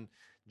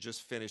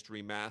just finished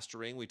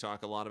remastering. We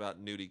talk a lot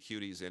about Nudie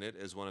Cuties in it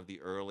as one of the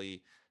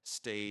early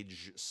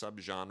stage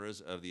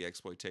subgenres of the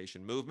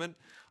exploitation movement.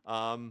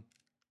 The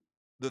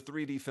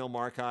 3D Film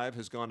Archive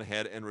has gone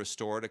ahead and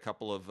restored a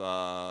couple of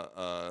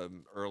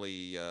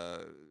early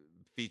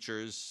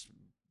features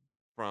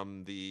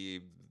from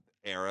the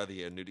era,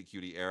 the Nudie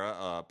Cutie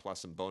era,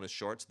 plus some bonus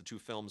shorts. The two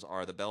films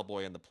are The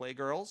Bellboy and the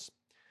Playgirls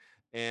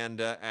and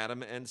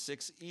Adam and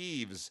Six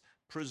Eves.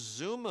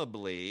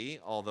 Presumably,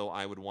 although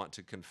I would want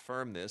to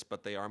confirm this,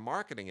 but they are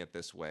marketing it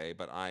this way,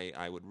 but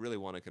I would really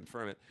want to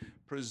confirm it.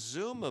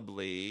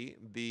 Presumably,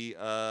 the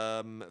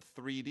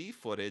 3D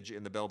footage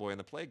in The Bellboy and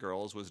the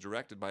Playgirls was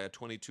directed by a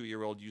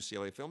 22-year-old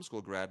UCLA Film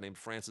School grad named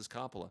Francis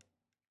Coppola.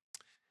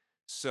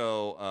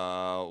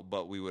 So,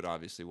 but we would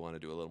obviously want to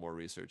do a little more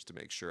research to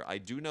make sure. I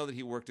do know that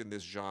he worked in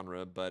this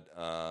genre, but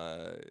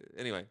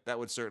anyway, that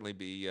would certainly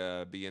be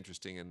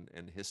interesting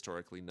and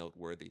historically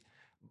noteworthy.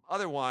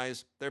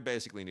 Otherwise, they're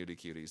basically Nudie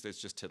Cuties. There's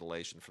just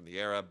titillation from the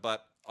era,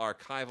 but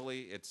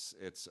archivally,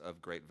 it's of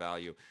great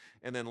value.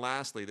 And then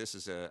lastly, this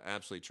is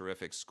absolutely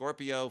terrific.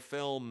 Scorpio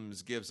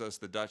Films gives us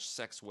the Dutch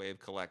Sex Wave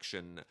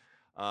collection.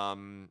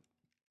 Cult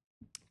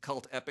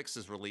Epics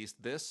has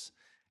released this.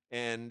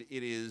 And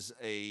it is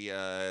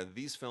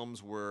these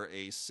films were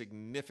a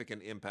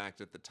significant impact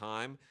at the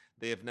time.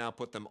 They have now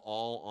put them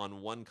all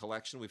on one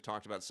collection. We've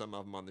talked about some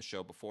of them on the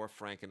show before.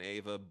 Frank and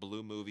Ava,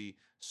 Blue Movie,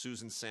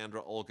 Susan,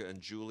 Sandra, Olga,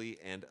 and Julie,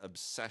 and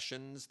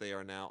Obsessions. They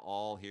are now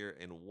all here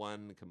in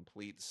one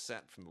complete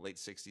set from the late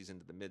 60s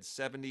into the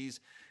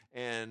mid-70s.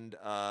 And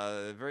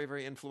very,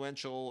 very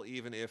influential,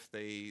 even if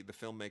the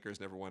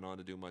filmmakers never went on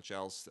to do much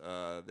else.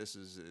 This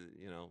is,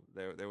 you know,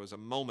 there was a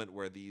moment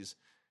where these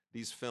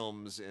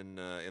films in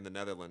the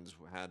Netherlands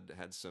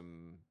had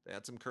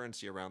some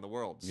currency around the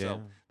world. Yeah.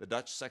 So the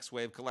Dutch Sex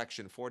Wave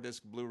collection,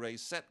 4-disc Blu-ray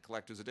set,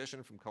 collector's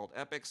edition from Cult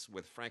Epics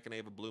with Frank and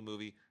Ava, Blue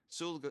Movie,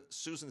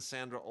 Susan,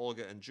 Sandra,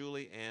 Olga, and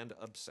Julie, and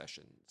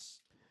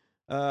Obsessions.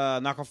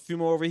 Knock off a few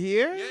more over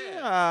here.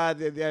 Yeah.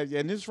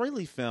 An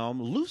Israeli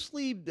film,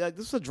 loosely. This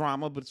is a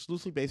drama, but it's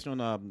loosely based on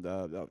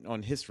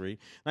history.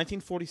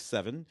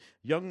 1947,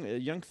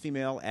 young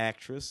female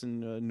actress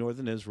in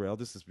northern Israel.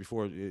 This is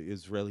before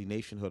Israeli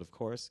nationhood, of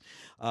course.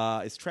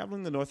 Is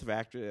traveling the north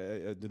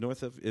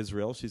of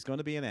Israel. She's going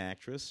to be an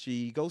actress.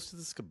 She goes to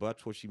this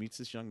kibbutz where she meets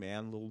this young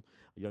man,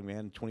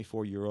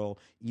 24-year-old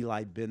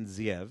Eli Ben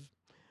Ziev.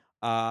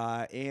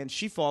 And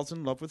she falls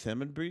in love with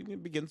him and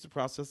begins the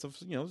process of,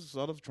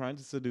 sort of trying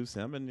to seduce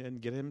him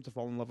and get him to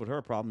fall in love with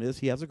her. Problem is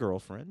he has a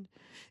girlfriend,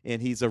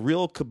 and he's a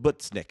real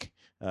kibbutznik.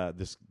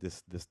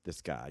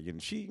 this guy,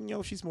 and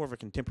she's more of a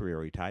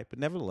contemporary type, but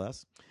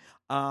nevertheless,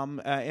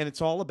 and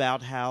it's all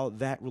about how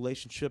that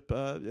relationship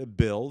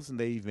builds, and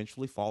they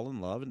eventually fall in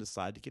love and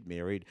decide to get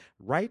married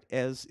right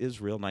as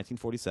Israel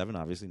 1947,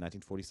 obviously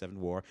 1947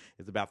 war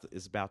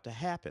is about to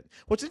happen.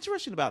 What's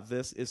interesting about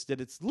this is that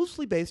it's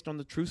loosely based on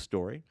the true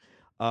story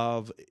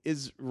of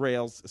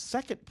Israel's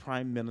second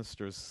prime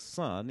minister's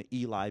son.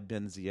 Eli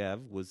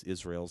Ben-Ziev was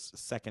Israel's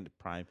second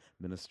prime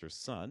minister's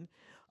son,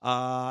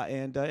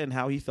 and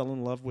how he fell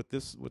in love with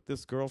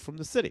this girl from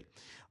the city,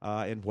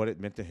 and what it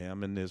meant to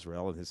him and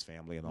Israel and his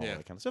family and all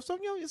that kind of stuff. So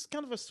it's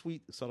kind of a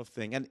sweet sort of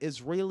thing. An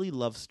Israeli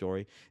love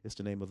story is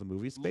the name of the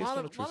movie. It's based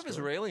on a true lot of story.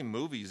 Israeli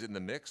movies in the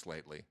mix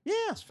lately. Yeah,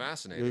 it's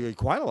fascinating.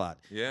 Quite a lot.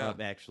 Yeah,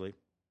 actually,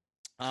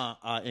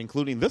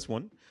 including this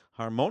one,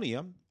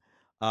 Harmonia.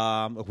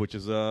 Which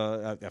is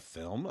a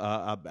film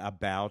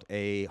about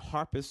a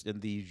harpist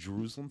in the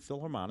Jerusalem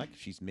Philharmonic.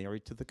 She's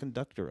married to the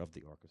conductor of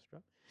the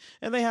orchestra,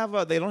 and they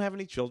don't have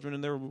any children,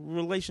 and their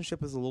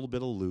relationship is a little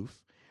bit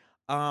aloof.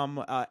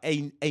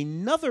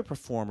 Another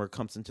performer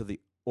comes into the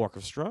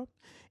orchestra,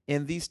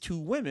 and these two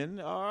women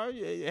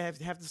have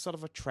this sort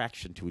of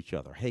attraction to each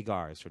other.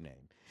 Hagar is her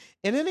name.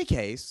 In any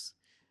case,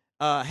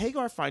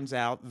 Hagar finds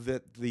out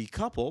that the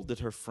couple, that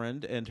her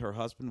friend and her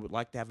husband would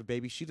like to have a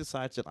baby. She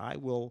decides that I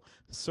will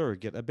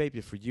surrogate a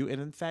baby for you,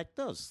 and in fact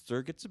does.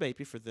 Surrogates a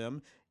baby for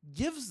them,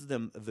 gives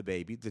them the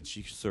baby that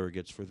she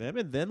surrogates for them,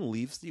 and then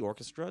leaves the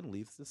orchestra and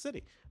leaves the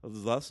city,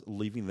 thus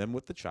leaving them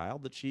with the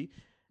child that she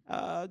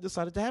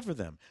decided to have for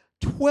them.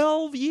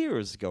 12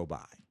 years go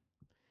by.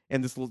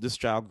 And this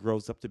child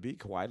grows up to be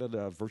quite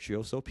a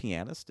virtuoso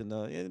pianist and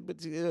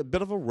a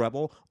bit of a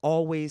rebel,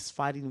 always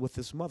fighting with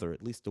his mother,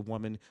 at least the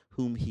woman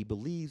whom he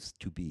believes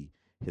to be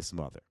his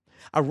mother.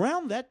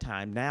 Around that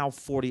time, now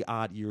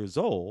 40-odd years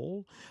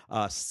old,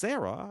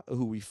 Sarah,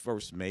 who we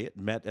first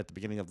met at the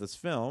beginning of this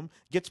film,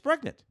 gets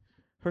pregnant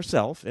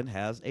herself and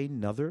has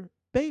another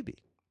baby.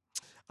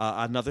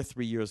 Another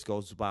 3 years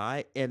goes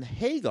by, and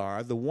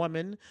Hagar, the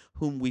woman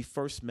whom we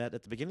first met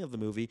at the beginning of the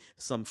movie,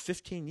 some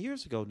 15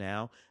 years ago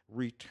now,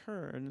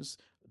 returns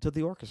to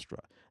the orchestra.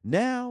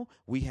 Now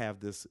we have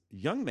this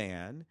young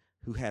man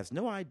who has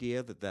no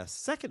idea that the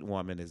second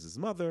woman is his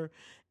mother,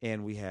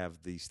 and we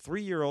have this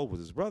 3-year-old with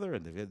his brother,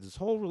 and this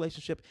whole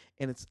relationship,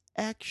 and it's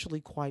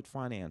actually quite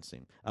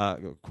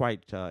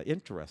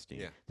interesting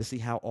to see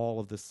how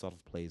all of this sort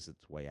of plays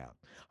its way out.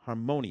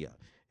 Harmonia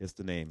is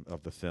the name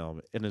of the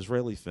film, an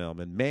Israeli film,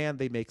 and man,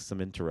 they make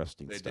some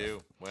interesting stuff. They do.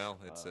 Well,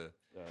 it's an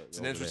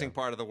interesting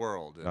part of the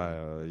world.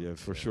 Yeah,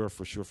 for sure.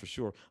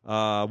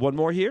 One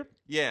more here.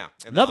 Yeah,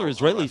 another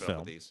Israeli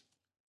film.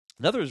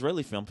 Another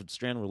Israeli film from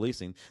Strand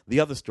Releasing, The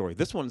Other Story.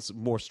 This one's a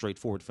more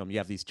straightforward film. You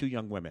have these two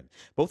young women.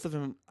 Both of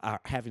them are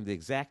having the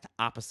exact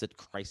opposite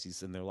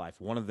crises in their life.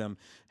 One of them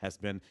has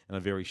been in a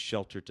very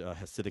sheltered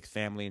Hasidic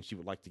family, and she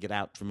would like to get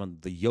out from under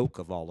the yoke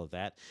of all of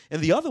that.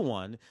 And the other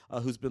one,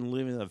 who's been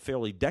living a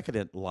fairly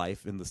decadent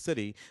life in the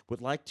city, would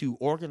like to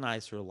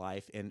organize her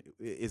life and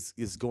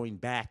is going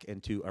back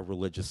into a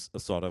religious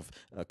sort of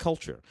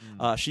culture.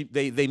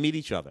 They meet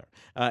each other,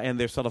 and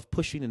they're sort of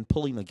pushing and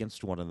pulling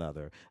against one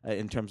another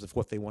in terms of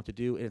what they want to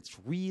do, and it's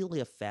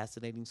really a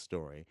fascinating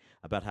story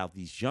about how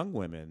these young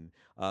women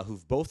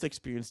who've both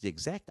experienced the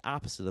exact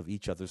opposite of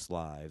each other's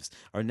lives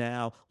are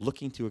now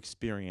looking to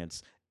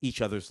experience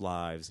each other's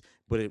lives,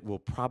 but it will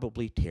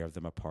probably tear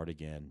them apart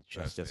again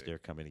just as they're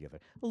coming together.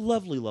 A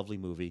lovely, lovely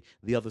movie.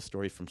 The Other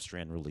Story from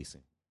Strand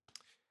Releasing.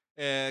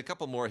 A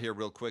couple more here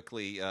real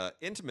quickly.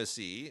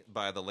 Intimacy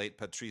by the late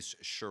Patrice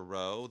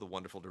Chéreau, the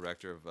wonderful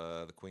director of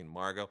The Queen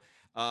Margot.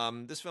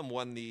 This film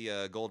won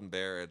the Golden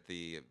Bear at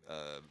the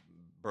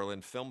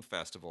Berlin Film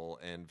Festival,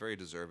 and very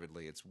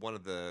deservedly. It's one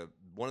of the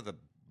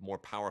more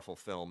powerful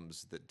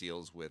films that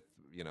deals with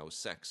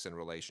sex and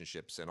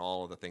relationships and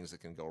all of the things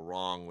that can go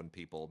wrong when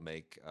people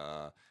make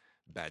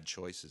bad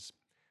choices.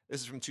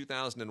 This is from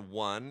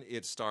 2001.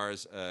 It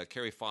stars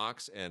Carrie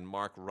Fox and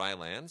Mark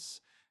Rylance,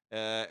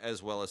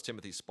 as well as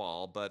Timothy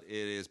Spall. But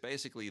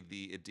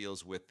it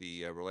deals with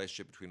the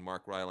relationship between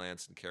Mark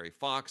Rylance and Carrie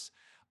Fox,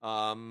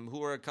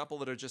 who are a couple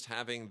that are just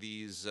having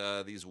these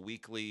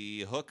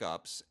weekly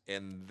hookups,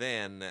 and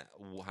then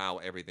how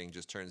everything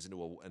just turns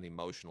into an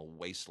emotional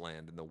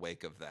wasteland in the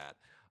wake of that.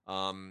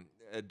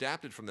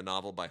 Adapted from the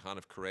novel by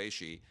Hanif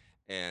Kureishi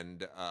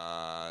and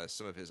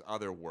some of his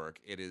other work,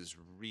 it is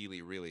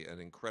really, really an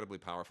incredibly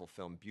powerful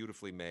film,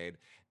 beautifully made.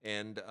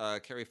 And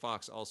Carrie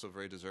Fox also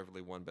very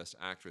deservedly won Best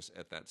Actress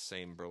at that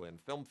same Berlin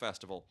Film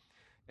Festival.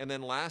 And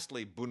then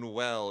lastly,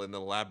 Buñuel in the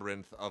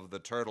Labyrinth of the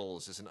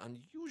Turtles is an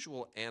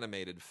unusual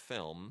animated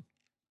film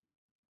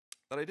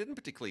that I didn't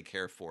particularly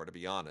care for, to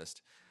be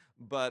honest.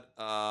 But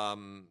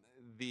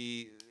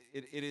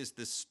it is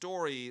the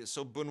story.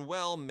 So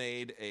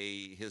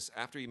Buñuel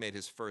after he made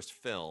his first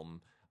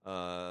film,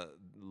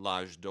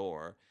 L'Âge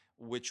d'Or,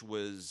 which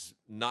was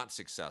not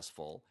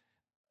successful,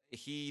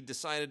 he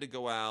decided to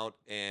go out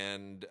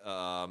and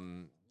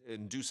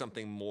do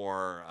something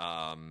more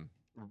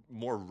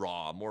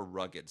raw, more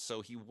rugged.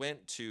 So he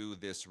went to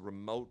this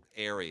remote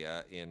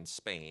area in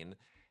Spain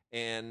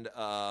and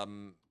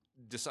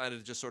decided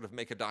to just sort of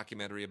make a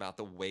documentary about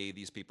the way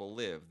these people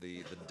live,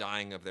 the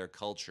dying of their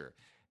culture.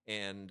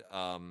 And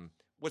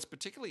what's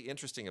particularly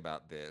interesting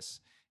about this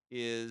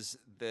is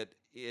that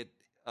it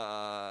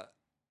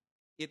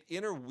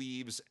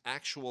interweaves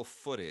actual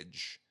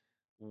footage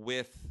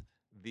with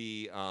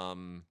the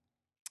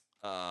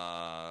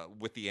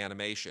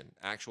animation,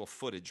 actual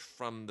footage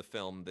from the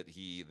film that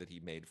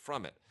he made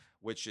from it,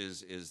 which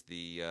is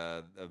the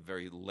a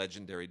very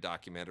legendary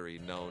documentary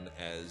known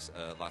as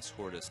Las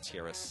Huertas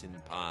Tierra Sin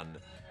Pan,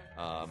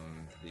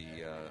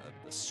 the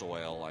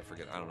soil. I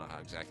forget. I don't know how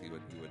exactly you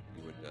would.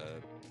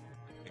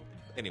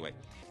 Anyway,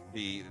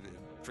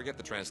 forget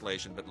the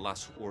translation, but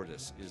Las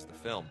Huertas is the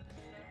film.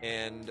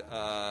 And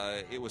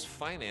it was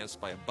financed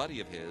by a buddy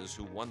of his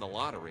who won the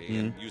lottery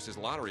and used his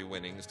lottery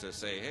winnings to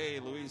say, "Hey,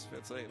 Luis,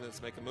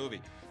 let's make a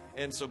movie."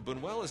 And so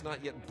Buñuel is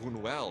not yet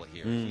Buñuel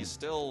here. He's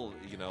still,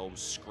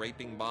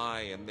 scraping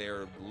by, and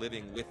they're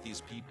living with these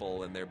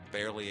people, and they're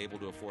barely able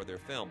to afford their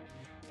film.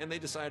 And they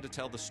decided to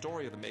tell the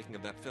story of the making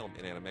of that film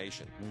in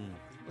animation.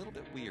 A little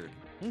bit weird.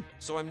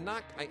 So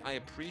I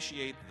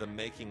appreciate the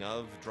making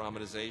of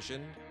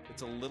dramatization.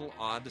 It's a little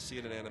odd to see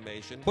it in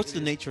animation. What's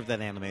the nature of that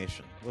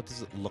animation? What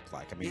does it look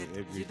like? I mean,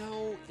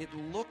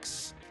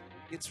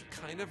 it's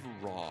kind of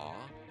raw,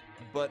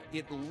 but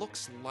it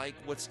looks like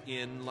what's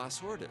in Las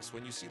Huertas.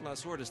 When you see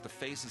Las Huertas, the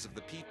faces of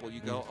the people, you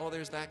go, "Oh,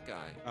 there's that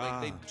guy."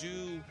 Like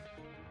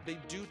they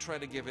do try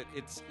to give it.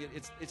 It's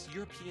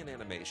European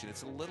animation.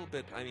 It's a little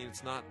bit. I mean,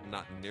 it's not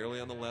nearly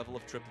on the level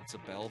of Triplets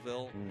of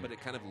Belleville, but it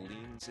kind of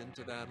leans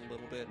into that a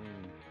little bit.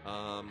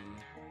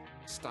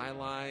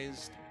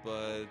 Stylized,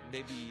 but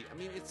maybe. I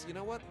mean, it's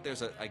what?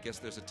 I guess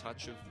there's a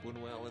touch of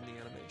Buñuel in the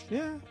animation.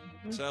 Yeah.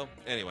 So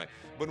anyway,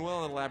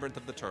 Buñuel and Labyrinth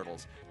of the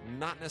Turtles.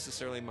 Not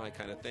necessarily my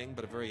kind of thing,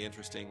 but a very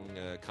interesting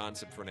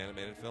concept for an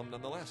animated film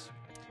nonetheless.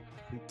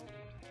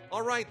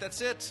 All right,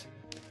 that's it.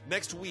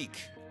 Next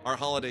week, our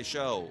holiday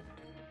show.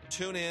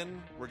 Tune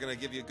in. We're going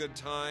to give you a good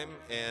time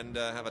and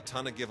have a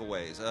ton of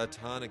giveaways.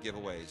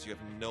 You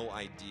have no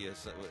idea.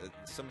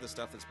 Some of the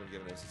stuff that's been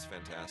given us is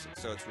fantastic.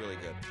 So it's really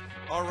good.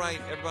 All right,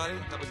 everybody.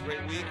 Have a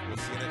great week. We'll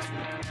see you next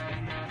week.